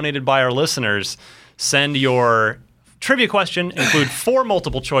 kindly donated by our listeners, send your trivia question, include 4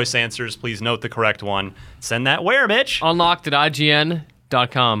 multiple choice answers. Please note the correct one. Send that where, Mitch? Unlocked at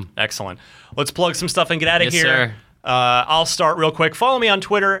IGN.com. Excellent. Let's plug some stuff and get out of Yes, here. sir. I'll start real quick. Follow me on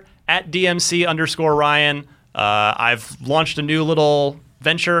Twitter at DMC_Ryan. I've launched a new little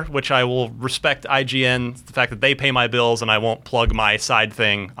venture, which I will respect IGN, the fact that they pay my bills, and I won't plug my side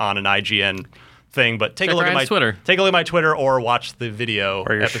thing on an IGN thing. But take a Check look at Ryan's my Twitter. Take a look at my Twitter or watch the video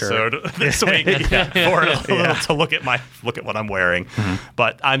Or your episode this week to look at what I'm wearing.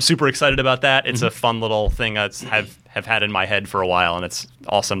 But I'm super excited about that. It's a fun little thing I have had in my head for a while, and it's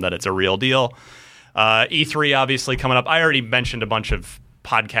awesome that it's a real deal. E3 obviously coming up. I already mentioned a bunch of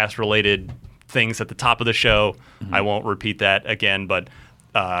podcast related things at the top of the show. I won't repeat that again, but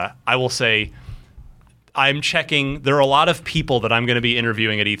I will say I'm checking. There are a lot of people that I'm going to be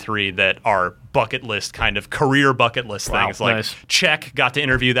interviewing at E3 that are bucket list, kind of career bucket list things. Like, nice. check, got to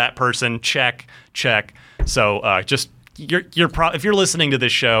interview that person, check. So just if you're listening to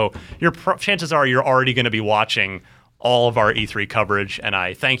this show, chances are you're already going to be watching all of our E3 coverage, and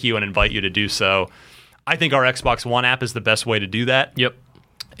I thank you and invite you to do so. I think our Xbox One app is the best way to do that. Yep.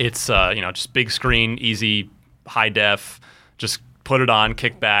 It's just big screen, easy, high def. Just put it on,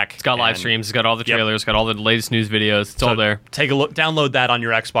 kick back. It's got live streams. It's got all the Yep. trailers. It's got all the latest news videos. It's all there. Take a look. Download that on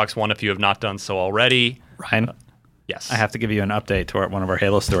your Xbox One if you have not done so already. Ryan, Yes. I have to give you an update to one of our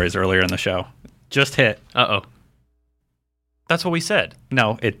Halo stories earlier in the show. Just hit. Uh-oh. That's what we said.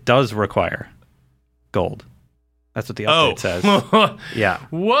 No, it does require gold. That's what the update says. Yeah.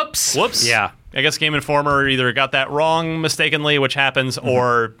 Whoops. Whoops. Yeah. I guess Game Informer either got that wrong mistakenly, which happens,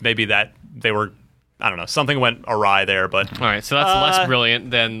 or maybe that they were, I don't know, something went awry there. But All right, so that's less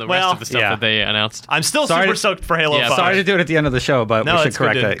brilliant than the rest well, of the stuff yeah. that they announced. I'm still Sorry super to- stoked for Halo Yeah, 5. Sorry to do it at the end of the show, but No, we should it's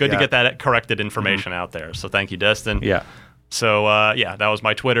correct good it. to Yeah. get that corrected information out there. So thank you, Destin. Yeah. So, that was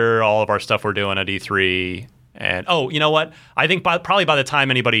my Twitter, all of our stuff we're doing at E3. And, you know what? I think probably by the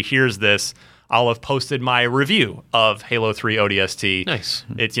time anybody hears this, I'll have posted my review of Halo 3 ODST. Nice.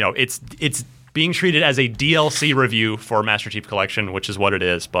 It's being treated as a DLC review for Master Chief Collection, which is what it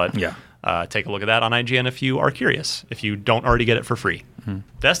is. But Yeah. take a look at that on IGN if you are curious, if you don't already get it for free.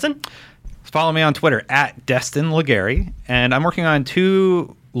 Destin? Follow me on Twitter at Destin Legary, and I'm working on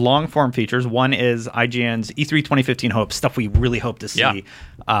 2 long-form features. One is IGN's E3 2015 hopes, stuff we really hope to see.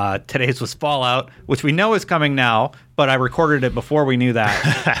 Yeah. Today's was Fallout, which we know is coming now, but I recorded it before we knew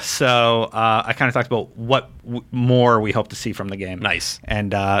that. So I kind of talked about what more we hope to see from the game. Nice.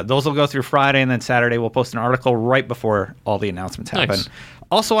 And those will go through Friday, and then Saturday we'll post an article right before all the announcements happen. Nice.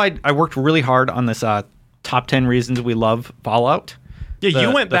 Also, I worked really hard on this top 10 reasons we love Fallout. Yeah,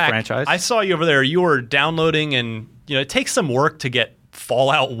 you went the back. franchise. I saw you over there. You were downloading, and it takes some work to get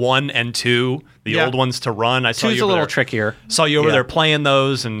Fallout 1 and 2, the Yeah. old ones, to run. I saw 2's you a over little there. trickier. Saw you over Yeah. there playing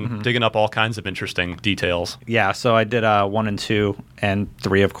those and digging up all kinds of interesting details. Yeah, so I did 1 and 2 and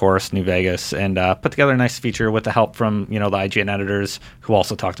 3, of course, New Vegas, and put together a nice feature with the help from the IGN editors who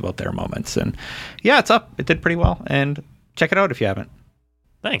also talked about their moments. And yeah, it's up. It did pretty well, and check it out if you haven't.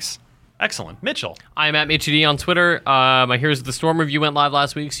 Thanks. Excellent. Mitchell. I'm at MitchD on Twitter. My Heroes of the Storm review went live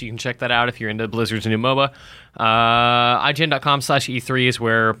last week, so you can check that out if you're into Blizzard's new MOBA. IGN.com/E3 is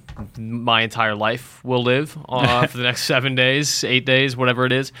where my entire life will live for the next 7 days, 8 days, whatever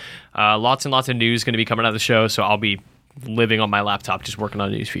it is. Lots and lots of news going to be coming out of the show, so I'll be living on my laptop just working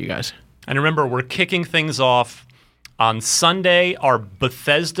on news for you guys. And remember, we're kicking things off on Sunday, our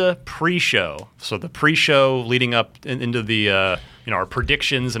Bethesda pre-show. So the pre-show leading up into the our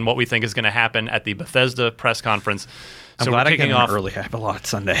predictions and what we think is going to happen at the Bethesda press conference. I'm glad I came early. I have a lot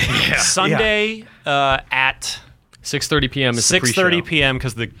Sunday. Sunday at 6:30 p.m. is 6:30 p.m.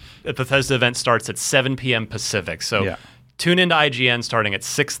 because the Bethesda event starts at 7 p.m. Pacific. So tune into IGN starting at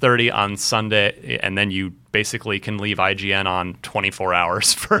 6:30 on Sunday, and then you basically can leave IGN on 24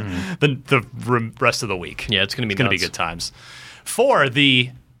 hours for the rest of the week. Yeah, it's going to be good times. For the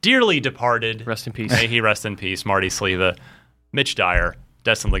dearly departed, rest in peace. May he rest in peace, Marty Sleva, Mitch Dyer,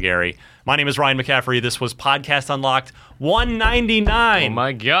 Destin Legary. My name is Ryan McCaffrey. This was Podcast Unlocked 199. Oh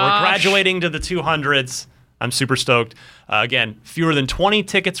my gosh. We're graduating to the 200s. I'm super stoked. Again, fewer than 20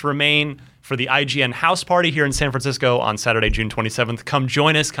 tickets remain for the IGN house party here in San Francisco on Saturday, June 27th. Come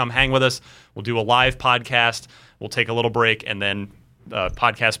join us. Come hang with us. We'll do a live podcast. We'll take a little break, and then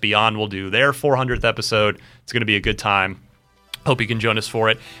Podcast Beyond will do their 400th episode. It's going to be a good time. Hope you can join us for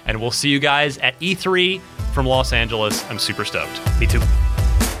it. And we'll see you guys at E3 from Los Angeles. I'm super stoked. Me too.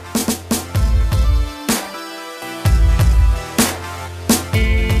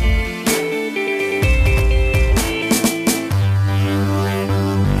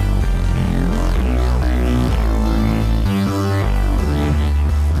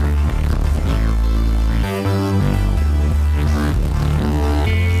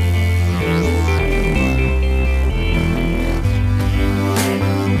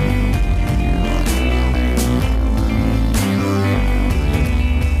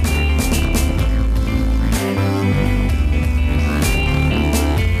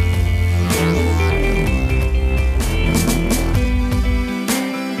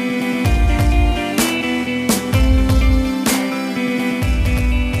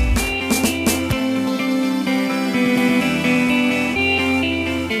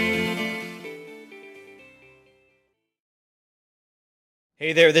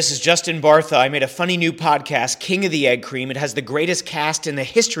 Hey there, this is Justin Bartha. I made a funny new podcast, King of the Egg Cream. It has the greatest cast in the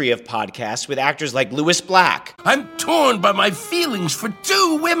history of podcasts with actors like Louis Black. I'm torn by my feelings for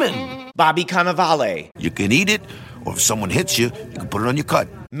two women. Bobby Cannavale. You can eat it, or if someone hits you, you can put it on your cut.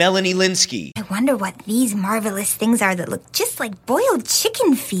 Melanie Linsky. I wonder what these marvelous things are that look just like boiled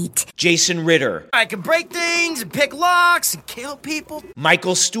chicken feet. Jason Ritter. I can break things and pick locks and kill people.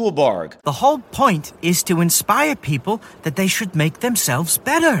 Michael Stuhlbarg. The whole point is to inspire people that they should make themselves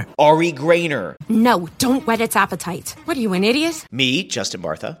better. Ari Grainer. No, don't whet its appetite. What are you, an idiot? Me, Justin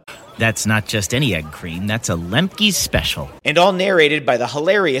Bartha. That's not just any egg cream, that's a Lemke's special. And all narrated by the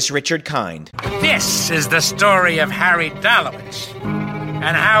hilarious Richard Kind. This is the story of Harry Dalowitz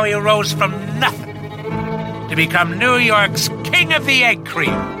and how he rose from nothing to become New York's King of the Egg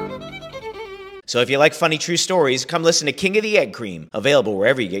Cream. So if you like funny true stories, come listen to King of the Egg Cream, available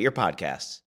wherever you get your podcasts.